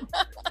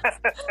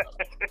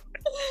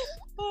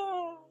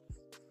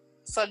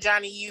 So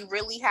Johnny, you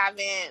really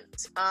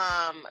haven't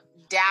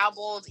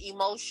dabbled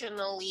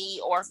emotionally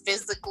or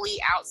physically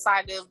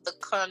outside of the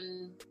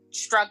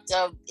construct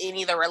of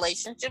any of the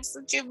relationships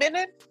that you've been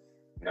in?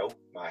 Nope,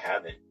 I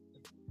haven't.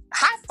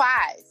 High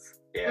five.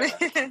 Yeah.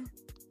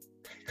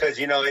 Because,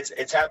 you know,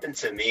 it's happened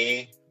to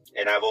me,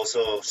 and I've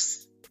also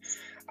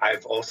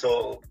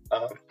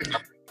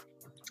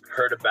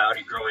heard about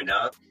it growing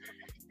up,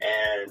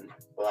 and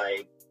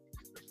like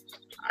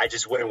I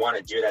just wouldn't want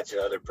to do that to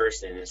the other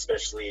person,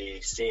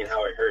 especially seeing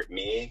how it hurt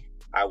me.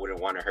 I wouldn't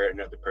want to hurt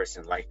another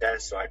person like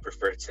that. So I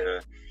prefer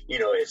to, you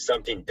know, if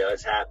something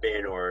does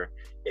happen, or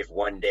if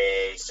one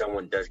day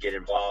someone does get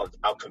involved,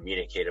 I'll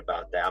communicate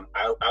about that.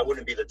 I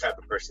wouldn't be the type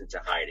of person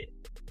to hide it,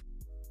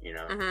 you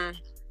know?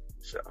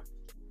 So.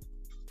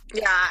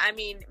 Yeah, I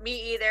mean,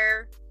 me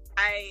either.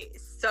 I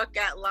suck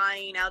at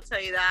lying, I'll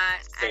tell you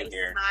that. Same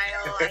here.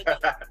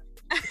 Smile.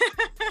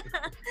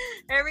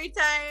 Every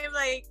time,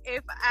 like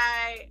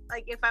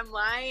if I'm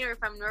lying or if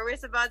I'm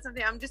nervous about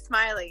something, I'm just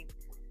smiling.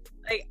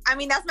 Like, I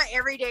mean, that's my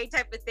everyday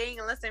type of thing,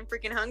 unless I'm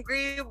freaking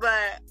hungry,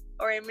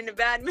 or I'm in a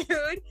bad mood.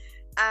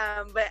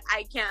 But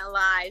I can't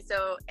lie.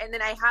 So, and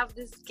then I have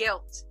this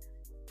guilt,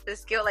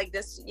 like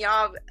this, you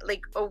know,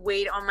 like a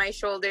weight on my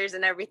shoulders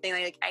and everything.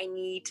 Like I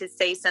need to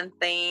say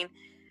something.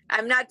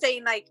 I'm not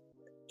saying like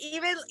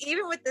even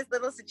with this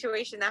little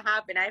situation that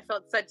happened, I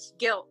felt such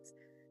guilt.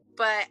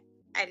 But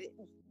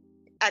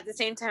at the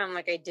same time, I'm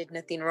like, I did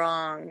nothing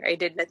wrong. I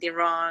didn't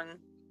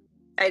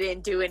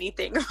do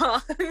anything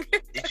wrong.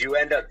 Did you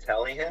end up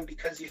telling him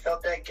because you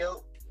felt that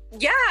guilt?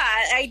 Yeah,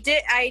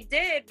 I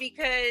did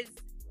because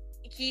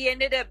he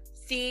ended up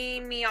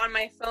seeing me on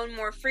my phone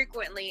more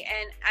frequently.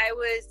 And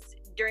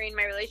during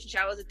my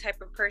relationship, I was the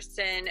type of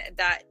person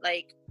that,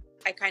 like,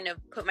 I kind of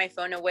put my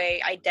phone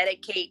away. I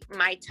dedicate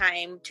my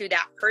time to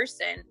that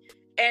person.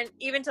 And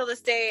even till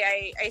this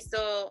day, I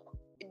still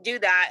do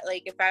that.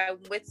 Like, if I'm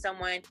with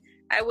someone,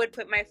 I would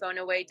put my phone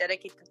away,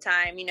 dedicate the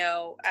time,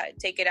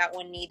 take it out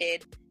when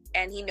needed.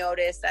 And he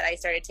noticed that I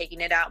started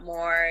taking it out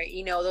more,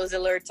 those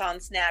alerts on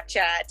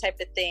Snapchat type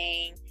of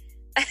thing.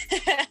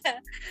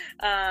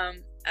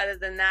 Other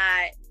than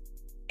that,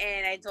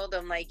 and I told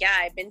him, like, yeah,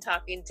 I've been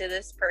talking to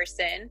this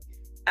person.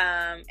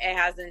 It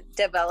hasn't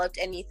developed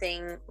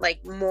anything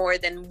like more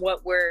than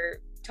what we're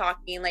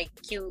talking, like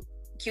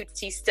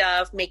cutesy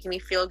stuff, making me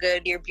feel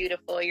good. You're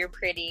beautiful, you're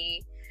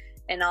pretty,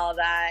 and all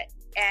that.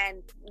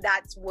 And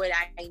that's what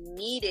I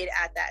needed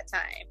at that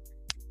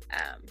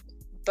time.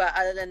 But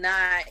other than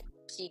that,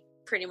 he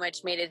pretty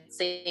much made it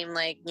seem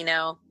like,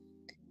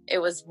 it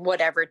was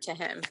whatever to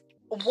him.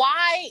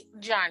 Why,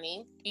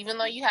 Johnny, even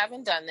though you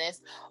haven't done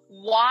this,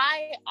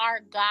 why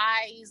are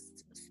guys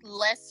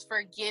less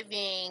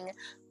forgiving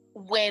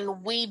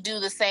when we do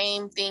the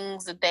same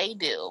things that they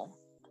do?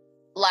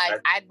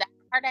 Like, that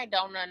part I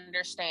don't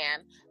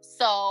understand.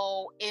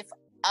 So if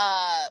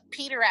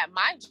Peter at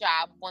my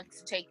job wants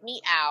to take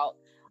me out,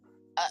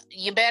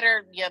 you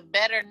better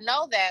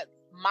know that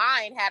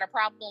mine had a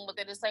problem with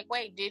it. It's like,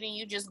 wait, didn't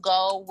you just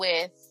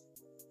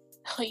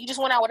you just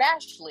went out with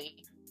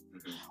Ashley?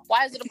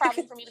 Why is it a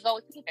problem for me to go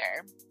with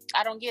Peter?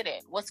 I don't get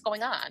it. What's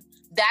going on?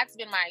 That's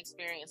been my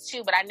experience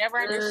too, but I never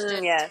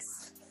understood.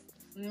 Yes.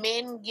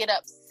 Men get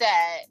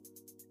upset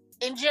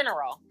in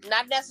general,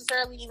 not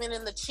necessarily even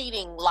in the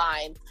cheating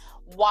line,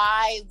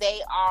 why they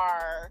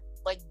are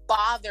like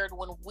bothered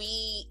when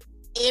we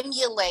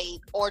emulate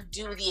or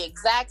do the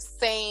exact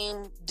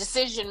same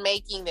decision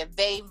making that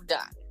they've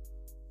done.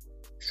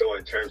 So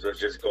in terms of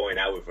just going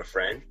out with a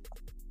friend?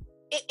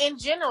 In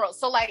general.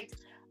 So like,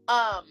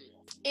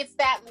 it's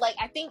that, like,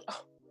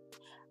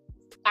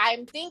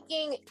 I'm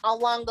thinking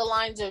along the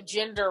lines of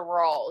gender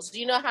roles. Do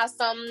you know how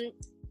so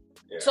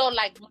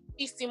like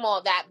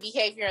muchísimo, that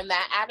behavior and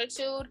that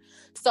attitude.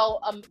 So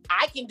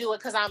I can do it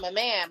because I'm a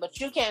man, but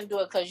you can't do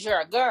it because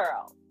you're a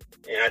girl.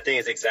 And I think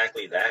it's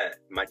exactly that.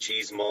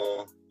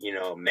 Machismo,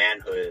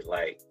 manhood,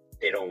 like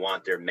they don't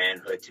want their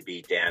manhood to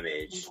be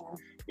damaged. Mm-hmm.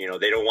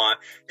 They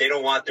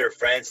don't want their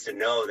friends to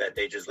know that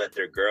they just let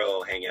their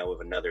girl hang out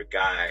with another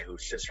guy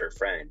who's just her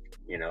friend,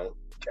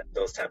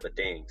 those type of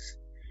things.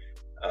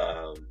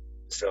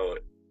 So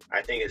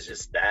I think it's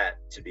just that,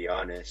 to be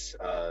honest.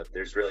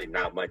 There's really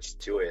not much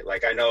to it.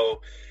 Like, I know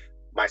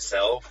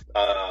myself,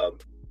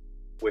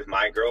 with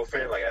my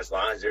girlfriend, like, as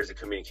long as there's a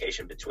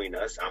communication between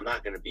us, I'm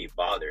not going to be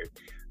bothered.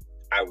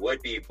 I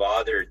would be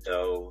bothered,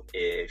 though,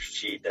 if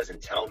she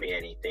doesn't tell me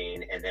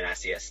anything, and then I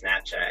see a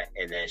Snapchat,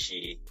 and then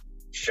she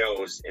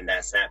shows in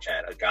that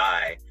Snapchat a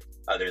guy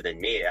other than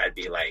me. I'd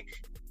be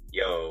like,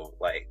 yo,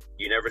 like,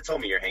 you never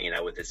told me you're hanging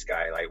out with this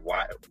guy. Like,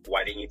 why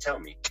didn't you tell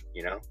me,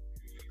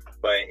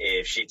 But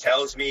if she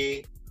tells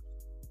me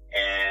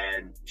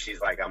and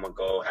she's like, I'm going to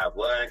go have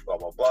lunch, blah,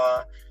 blah,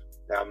 blah,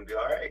 then I'm going to be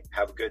all right,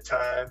 have a good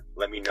time.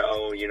 Let me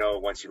know,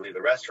 once you leave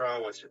the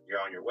restaurant, once you're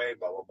on your way,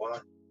 blah, blah,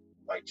 blah.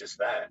 Like, just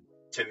that.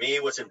 To me,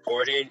 what's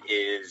important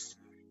is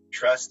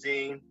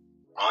trusting,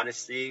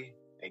 honesty,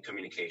 and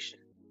communication.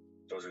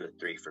 Those are the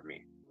three for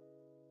me.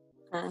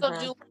 Mm-hmm. So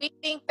do we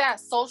think that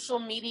social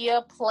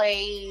media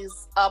plays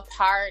a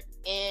part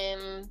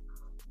in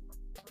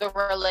the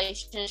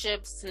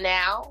relationships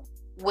now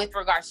with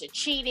regards to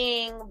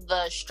cheating,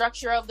 the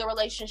structure of the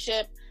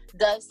relationship?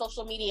 Does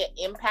social media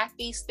impact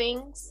these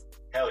things?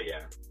 Hell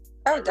yeah.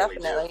 Oh,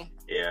 definitely. Really,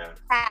 yeah.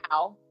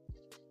 How?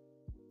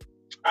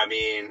 I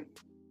mean,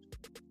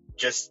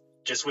 just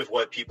with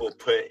what people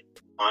put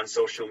on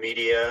social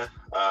media,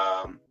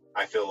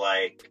 I feel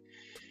like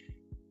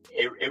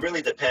it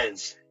really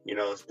depends.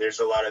 There's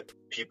a lot of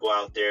people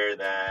out there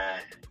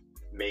that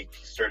make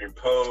certain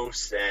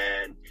posts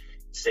and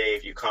say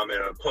if you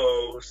comment on a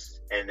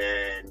post and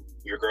then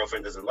your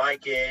girlfriend doesn't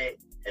like it,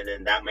 and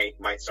then that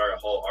might start a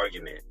whole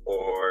argument.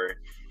 Or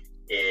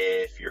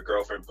if your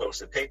girlfriend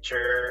posts a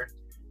picture,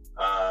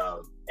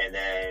 and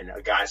then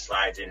a guy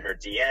slides in her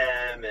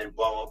DM and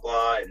blah, blah,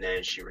 blah, and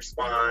then she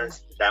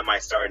responds, that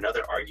might start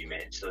another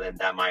argument. So then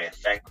that might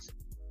affect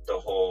the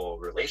whole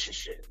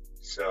relationship.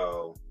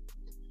 So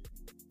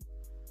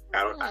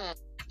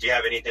do you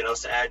have anything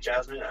else to add,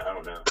 Jazmin? I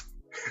don't know.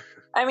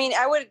 I mean,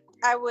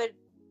 I would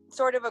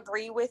sort of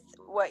agree with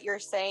what you're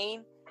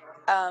saying.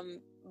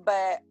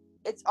 But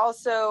it's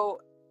also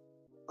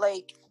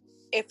like,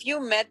 if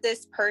you met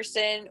this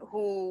person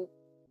who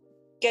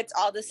gets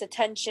all this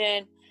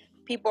attention,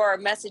 people are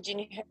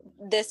messaging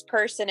this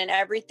person and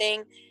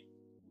everything,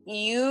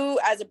 you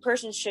as a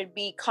person should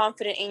be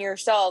confident in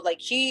yourself. Like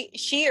she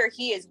or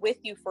he is with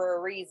you for a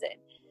reason.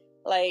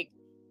 Like,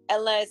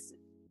 unless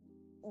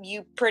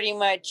you pretty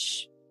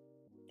much,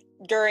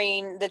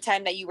 during the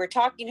time that you were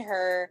talking to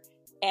her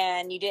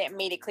and you didn't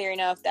make it clear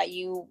enough that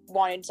you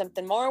wanted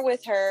something more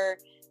with her,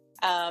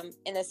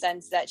 in the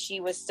sense that she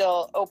was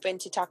still open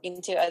to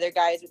talking to other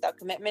guys without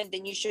commitment,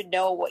 then you should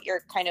know what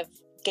you're kind of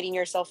getting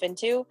yourself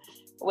into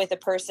with a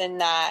person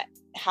that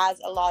has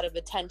a lot of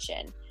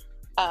attention,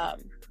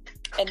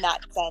 in that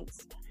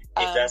sense.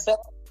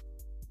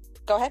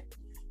 Go ahead.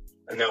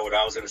 No, what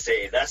I was going to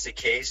say, if that's the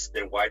case,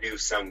 then why do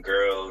some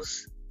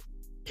girls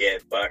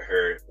get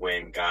butthurt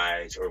when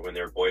guys or when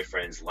their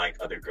boyfriends like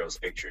other girls'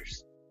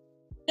 pictures?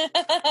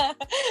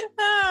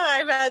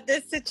 I've had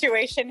this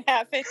situation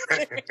happen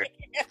to me.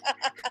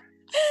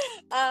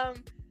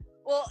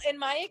 Well, in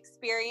my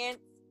experience,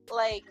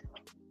 like,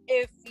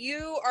 if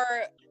you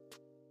are,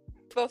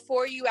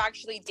 before you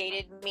actually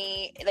dated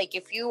me, like,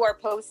 if you are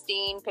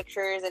posting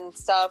pictures and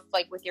stuff,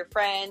 like, with your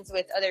friends,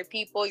 with other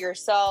people,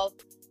 yourself,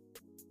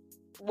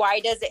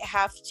 why does it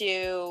have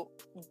to,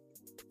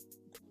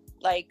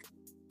 like,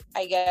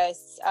 I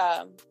guess,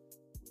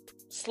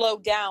 slow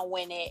down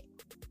when it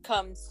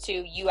comes to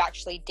you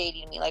actually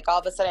dating me? Like, all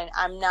of a sudden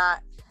I'm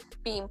not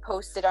being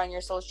posted on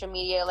your social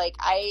media. Like,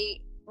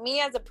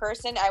 me as a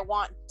person, I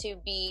want to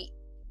be,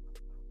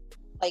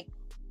 like,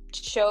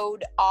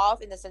 showed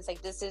off in the sense,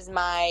 like, this is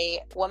my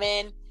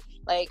woman,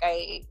 like,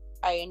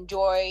 I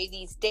enjoy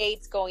these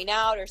dates, going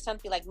out or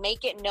something. Like,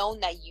 make it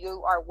known that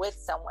you are with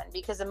someone,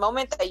 because the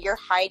moment that you're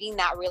hiding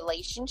that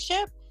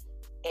relationship,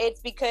 it's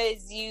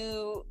because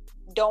you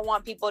don't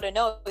want people to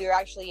know you're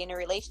actually in a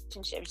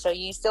relationship. So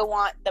you still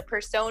want the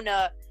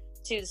persona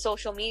to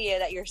social media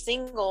that you're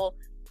single,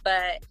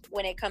 but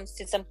when it comes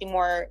to something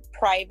more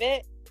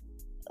private,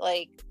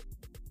 like,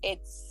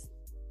 it's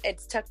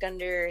tucked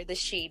under the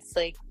sheets,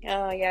 like,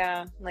 oh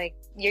yeah, like,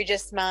 you're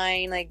just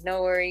mine, like,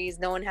 no worries,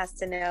 no one has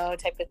to know,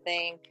 type of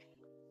thing.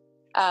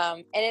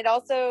 And it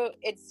also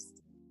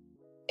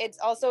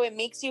it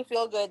makes you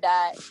feel good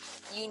that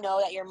you know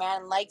that your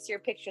man likes your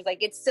pictures.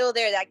 Like, it's still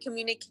there, that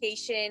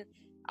communication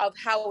of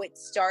how it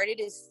started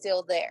is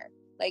still there.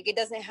 Like, it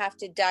doesn't have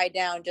to die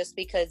down just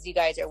because you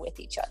guys are with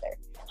each other.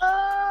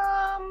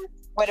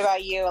 What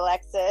about you,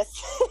 Alexis?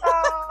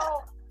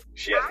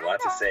 She has a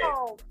lot to say.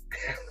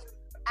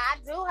 I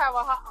do have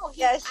a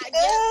yes, she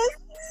is.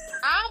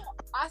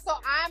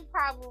 I'm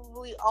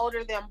probably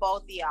older than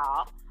both of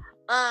y'all.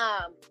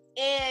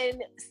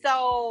 And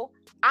so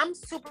I'm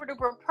super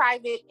duper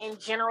private in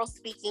general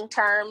speaking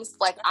terms.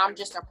 Like, I'm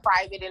just a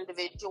private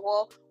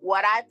individual.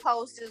 What I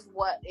post is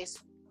what is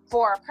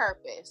for a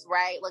purpose,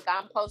 right? Like,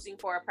 I'm posting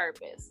for a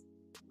purpose.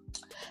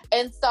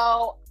 And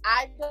so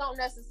I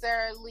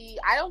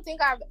don't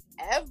think I've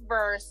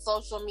ever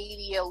social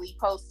medially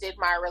posted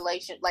my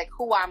relation, like,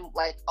 who I'm,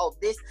 like, oh,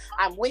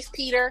 I'm with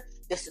Peter,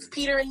 this is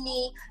Peter and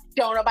me,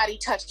 don't nobody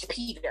touch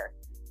Peter.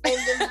 And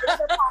then the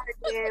other part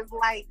is,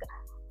 like,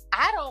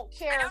 I don't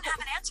care. I don't have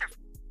an answer.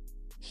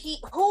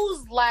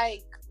 Who's,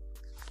 like,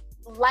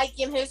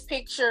 liking his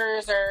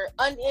pictures or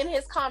in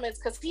his comments,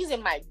 because he's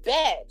in my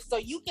bed, so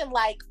you can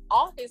like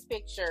all his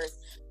pictures.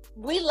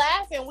 We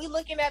laughing, we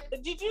looking at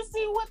did you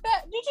see what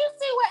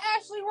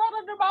Ashley wrote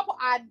under my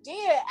I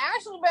did.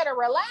 Ashley better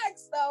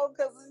relax though,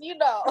 because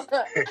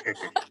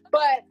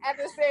but at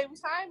the same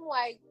time,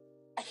 like,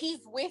 he's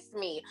with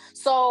me.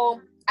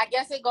 So I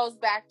guess it goes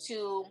back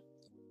to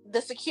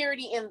the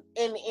security in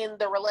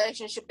the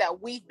relationship that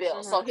we've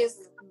built. So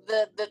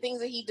the things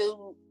that he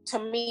do to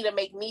me to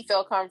make me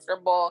feel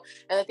comfortable,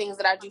 and the things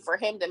that I do for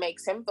him that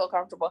makes him feel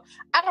comfortable.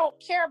 I don't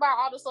care about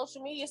all the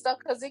social media stuff,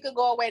 because it could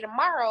go away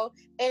tomorrow.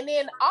 And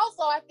then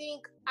also, I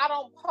think I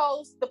don't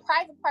post. The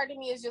private part of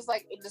me is just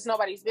like, it's just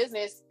nobody's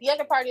business. The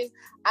other part is,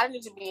 I don't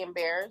need to be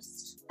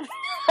embarrassed.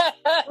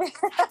 Like,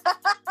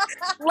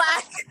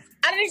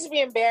 I don't need to be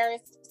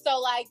embarrassed. So,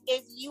 like,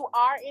 if you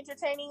are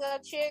entertaining a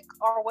chick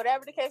or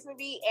whatever the case may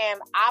be,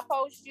 and I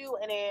post you,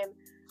 and then,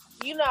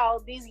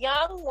 these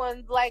young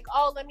ones, like,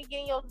 oh, let me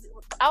get your,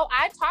 oh,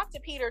 I talked to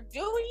Peter. Do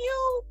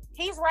you?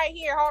 He's right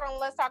here. Hold on,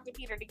 let's talk to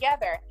Peter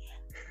together.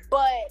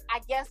 But I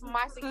guess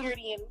my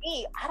security in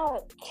me, I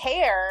don't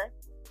care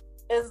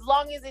as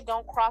long as it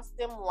don't cross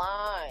them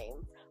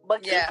lines.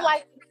 But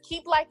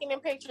keep liking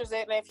them pictures,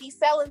 and if he's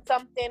selling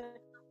something,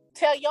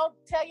 tell your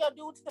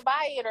dude to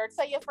buy it, or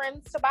tell your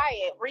friends to buy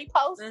it.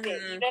 Repost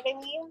it. You know what I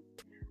mean?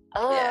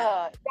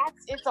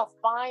 It's a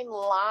fine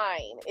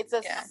line. It's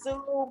a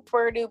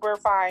super duper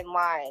fine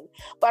line.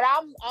 But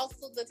I'm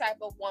also the type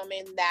of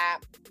woman that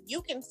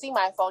you can see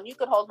my phone. You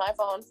could hold my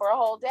phone for a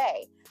whole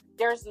day.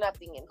 There's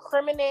nothing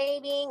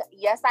incriminating.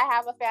 Yes, I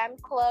have a fan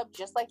club,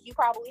 just like you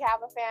probably have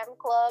a fan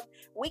club.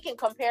 We can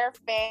compare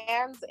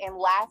fans and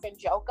laugh and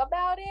joke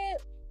about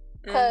it,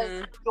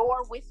 because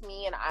you're with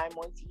me and I'm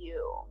with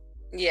you.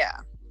 Yeah,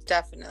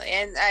 definitely.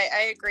 And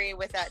I agree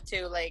with that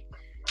too. Like,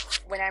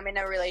 when I'm in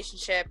a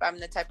relationship, I'm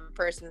the type of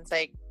person that's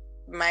like,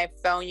 my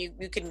phone,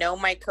 you can know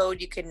my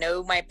code, you can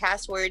know my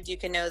passwords, you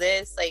can know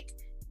this. Like,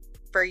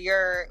 for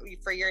your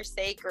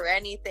sake or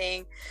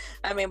anything.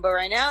 I mean, but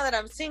right now that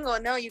I'm single,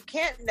 no, you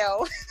can't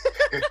know.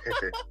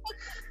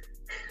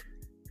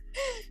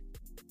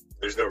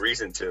 There's no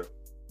reason to.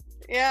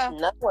 Yeah,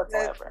 None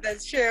whatsoever.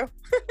 that's true.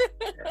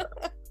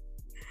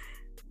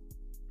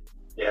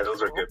 Yeah,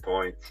 those are good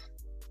points.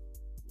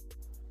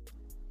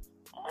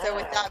 So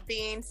with that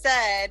being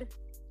said,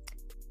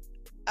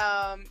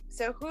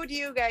 so who do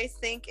you guys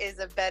think is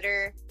a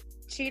better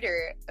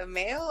cheater, a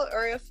male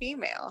or a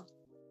female?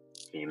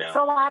 Female.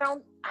 So I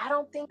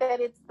don't think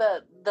that it's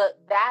the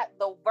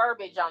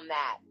verbiage on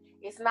that.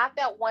 It's not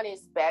that one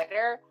is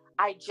better.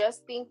 I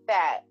just think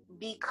that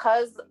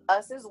because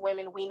us as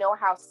women, we know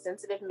how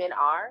sensitive men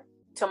are,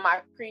 to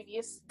my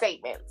previous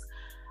statements.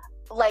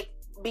 Like,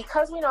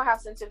 because we know how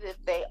sensitive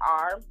they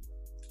are,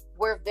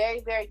 we're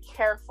very, very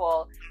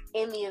careful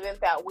in the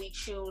event that we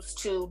choose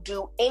to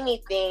do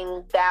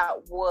anything that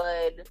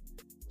would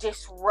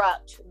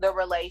disrupt the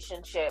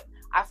relationship.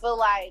 I feel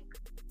like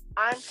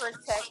I'm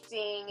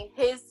protecting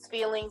his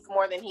feelings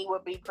more than he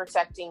would be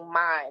protecting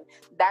mine.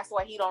 That's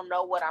why he don't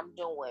know what I'm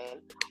doing.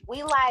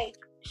 We like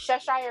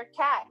Cheshire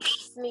Cat,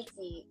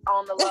 sneaky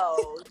on the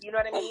low. You know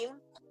what I mean?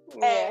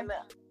 Yeah. And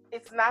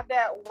it's not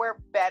that we're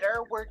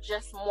better. We're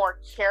just more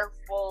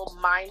careful,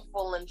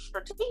 mindful, and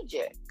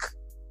strategic.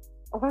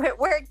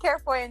 We're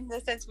careful in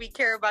the sense we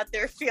care about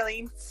their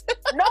feelings.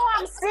 No,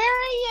 I'm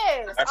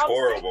serious. That's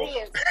horrible.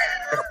 Serious.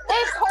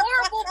 It's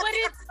horrible, but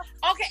it's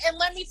okay. And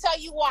let me tell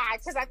you why.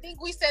 Because I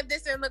think we said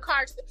this in the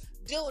car,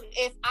 dude.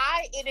 If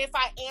I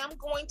am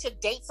going to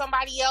date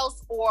somebody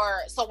else,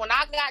 so when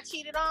I got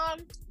cheated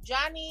on,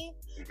 Johnny.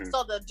 Mm-hmm.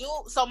 So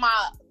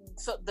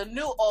the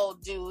new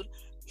old dude,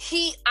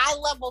 I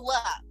level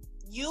up.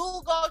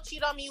 You go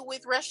cheat on me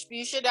with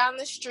Respucia down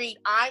the street.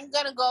 I'm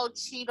going to go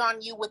cheat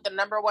on you with the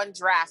 #1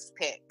 draft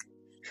pick.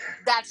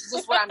 That's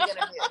just what I'm going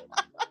to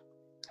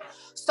do.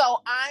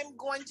 So I'm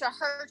going to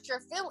hurt your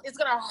feelings. It's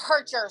going to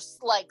hurt your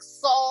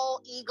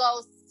soul,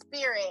 ego,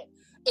 spirit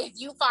if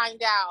you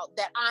find out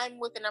that I'm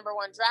with the #1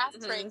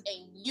 draft pick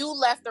and you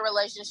left the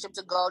relationship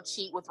to go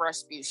cheat with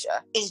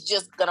Respucia. It's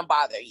just going to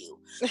bother you.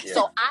 Yeah.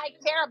 So I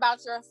care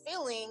about your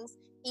feelings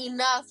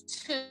enough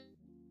to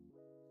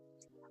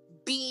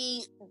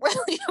be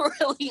really,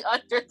 really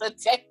under the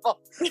table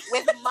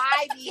with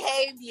my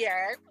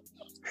behavior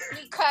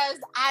because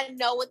I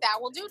know what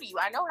that will do to you.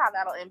 I know how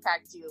that'll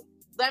impact you.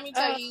 Let me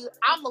tell you,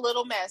 I'm a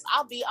little mess.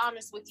 I'll be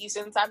honest with you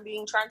since I'm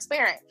being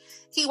transparent.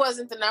 He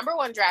wasn't the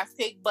 #1 draft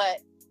pick,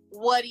 but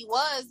what he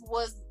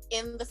was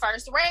in the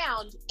first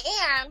round.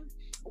 And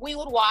we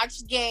would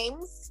watch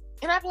games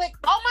and I'd be like,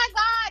 oh my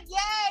God,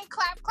 yay,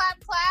 clap, clap,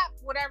 clap,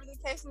 whatever the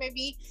case may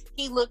be.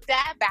 He looked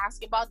at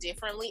basketball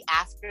differently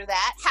after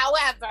that.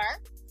 However,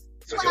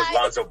 so he was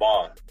Lonzo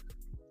Ball.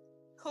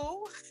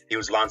 Who? He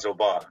was Lonzo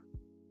Ball.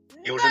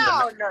 He was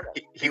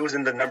he was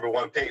in the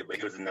 #1 pick, but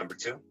he was the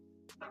 #2.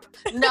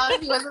 No,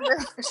 he wasn't.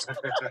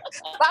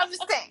 But I'm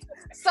just saying.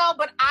 So,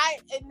 but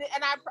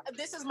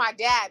this is my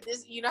dad.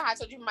 You know how I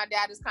told you my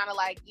dad is kind of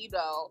like, he's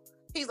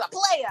a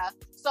player.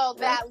 So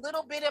that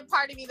little bit of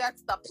part of me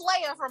that's the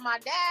player for my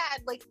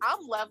dad, like,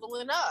 I'm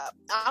leveling up.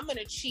 I'm going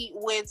to cheat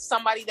with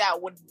somebody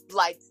that would,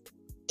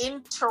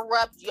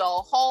 interrupt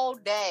your whole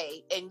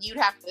day and you'd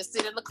have to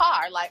sit in the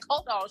car. Like,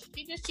 hold on,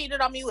 she just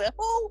cheated on me with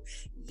who?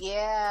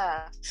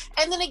 Yeah.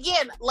 And then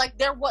again,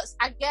 there was,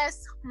 I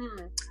guess,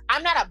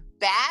 I'm not a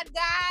bad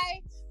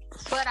guy,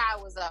 but I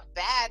was a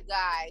bad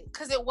guy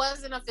because it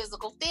wasn't a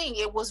physical thing.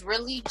 It was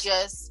really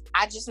just,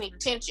 I just need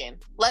attention.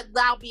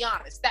 I'll be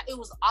honest. That it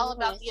was all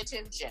about the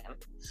attention.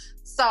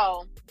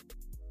 So,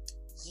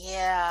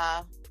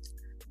 yeah,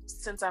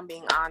 since I'm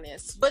being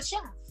honest, but yeah,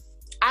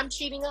 I'm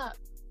cheating up.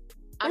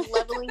 I'm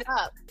leveling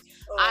up.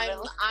 I'm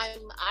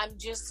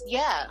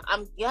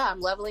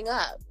leveling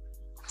up.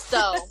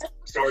 So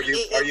are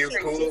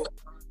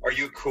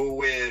you cool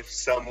with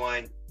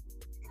someone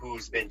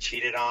who's been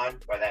cheated on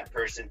by that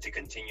person to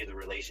continue the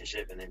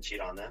relationship and then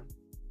cheat on them?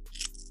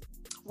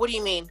 What do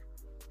you mean?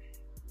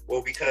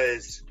 Well,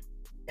 because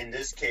in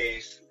this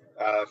case,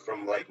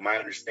 from my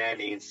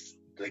understanding,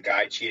 the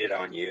guy cheated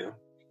on you,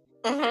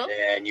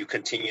 and you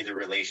continue the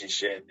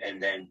relationship,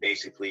 and then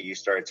basically you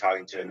started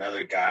talking to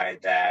another guy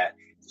that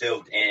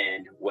filled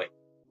in what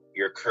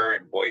your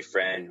current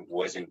boyfriend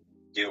wasn't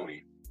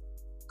doing.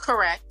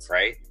 Correct.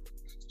 Right?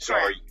 So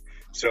Correct.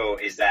 So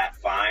is that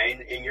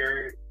fine in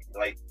your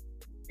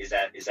is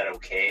that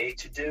okay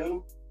to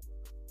do?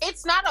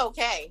 It's not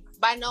okay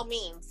by no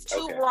means.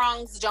 Two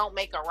wrongs don't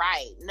make a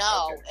right.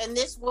 No. Okay. And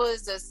this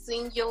was a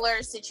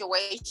singular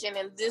situation,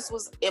 and this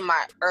was in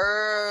my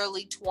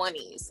early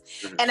 20s.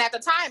 And at the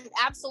time,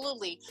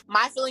 absolutely,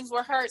 my feelings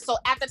were hurt. So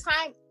at the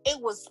time, it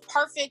was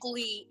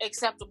perfectly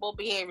acceptable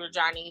behavior,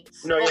 Johnny.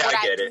 No, but yeah, would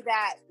I get do it.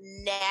 That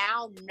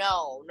now?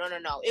 No.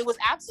 It was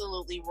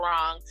absolutely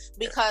wrong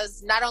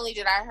because not only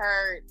did I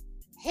hurt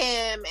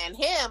him,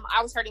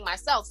 I was hurting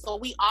myself. So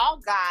we all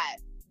got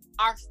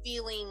our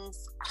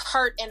feelings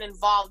hurt and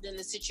involved in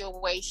the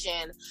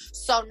situation.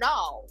 So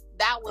no,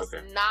 that was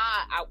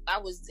not,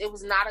 it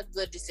was not a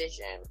good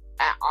decision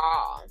at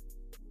all.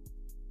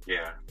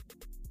 Yeah.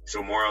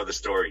 So moral of the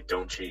story,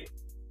 don't cheat.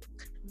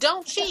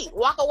 Don't cheat.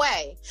 Walk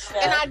away.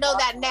 Yeah. And I know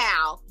that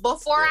now.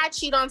 Before I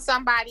cheat on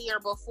somebody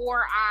or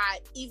before I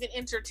even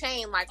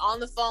entertain, like on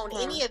the phone,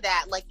 any of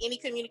that, like any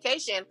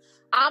communication,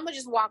 I'm gonna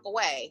just walk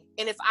away.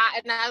 And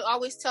I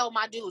always tell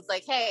my dudes,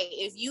 like, hey,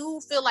 if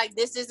you feel like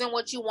this isn't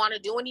what you want to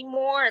do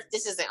anymore, if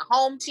this isn't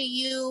home to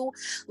you,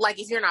 like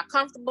if you're not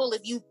comfortable,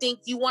 if you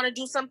think you want to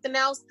do something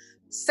else,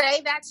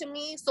 say that to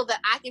me so that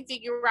I can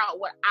figure out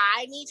what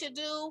I need to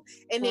do,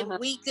 and then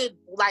we could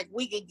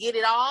get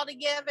it all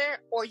together,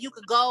 or you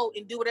could go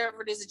and do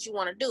whatever it is that you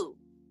want to do,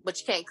 but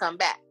you can't come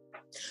back.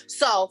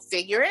 So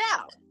figure it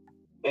out.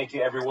 Thank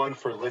you everyone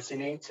for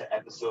listening to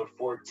episode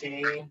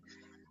 14.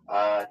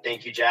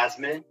 Thank you,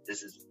 Jazmin.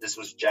 This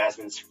was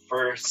Jazmin's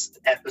first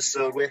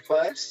episode with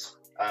us.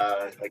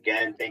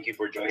 Again, thank you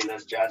for joining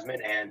us, Jazmin,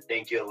 and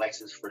thank you,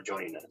 Alexis, for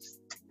joining us.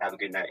 Have a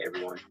good night,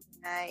 everyone.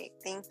 All right.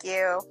 Thank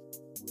you.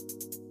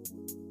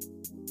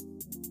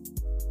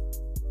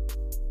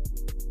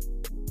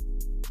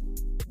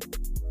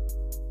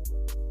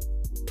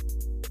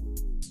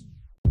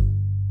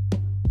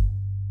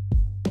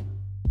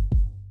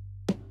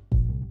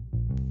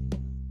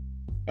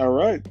 All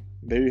right,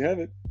 there you have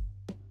it.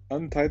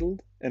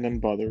 Untitled and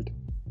Unbothered.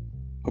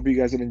 Hope you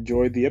guys have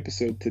enjoyed the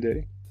episode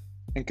today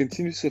and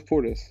continue to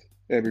support us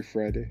every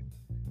Friday.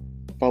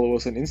 Follow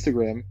us on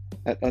Instagram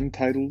at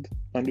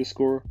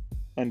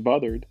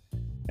untitled_unbothered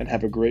and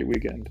have a great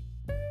weekend.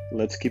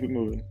 Let's keep it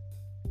moving.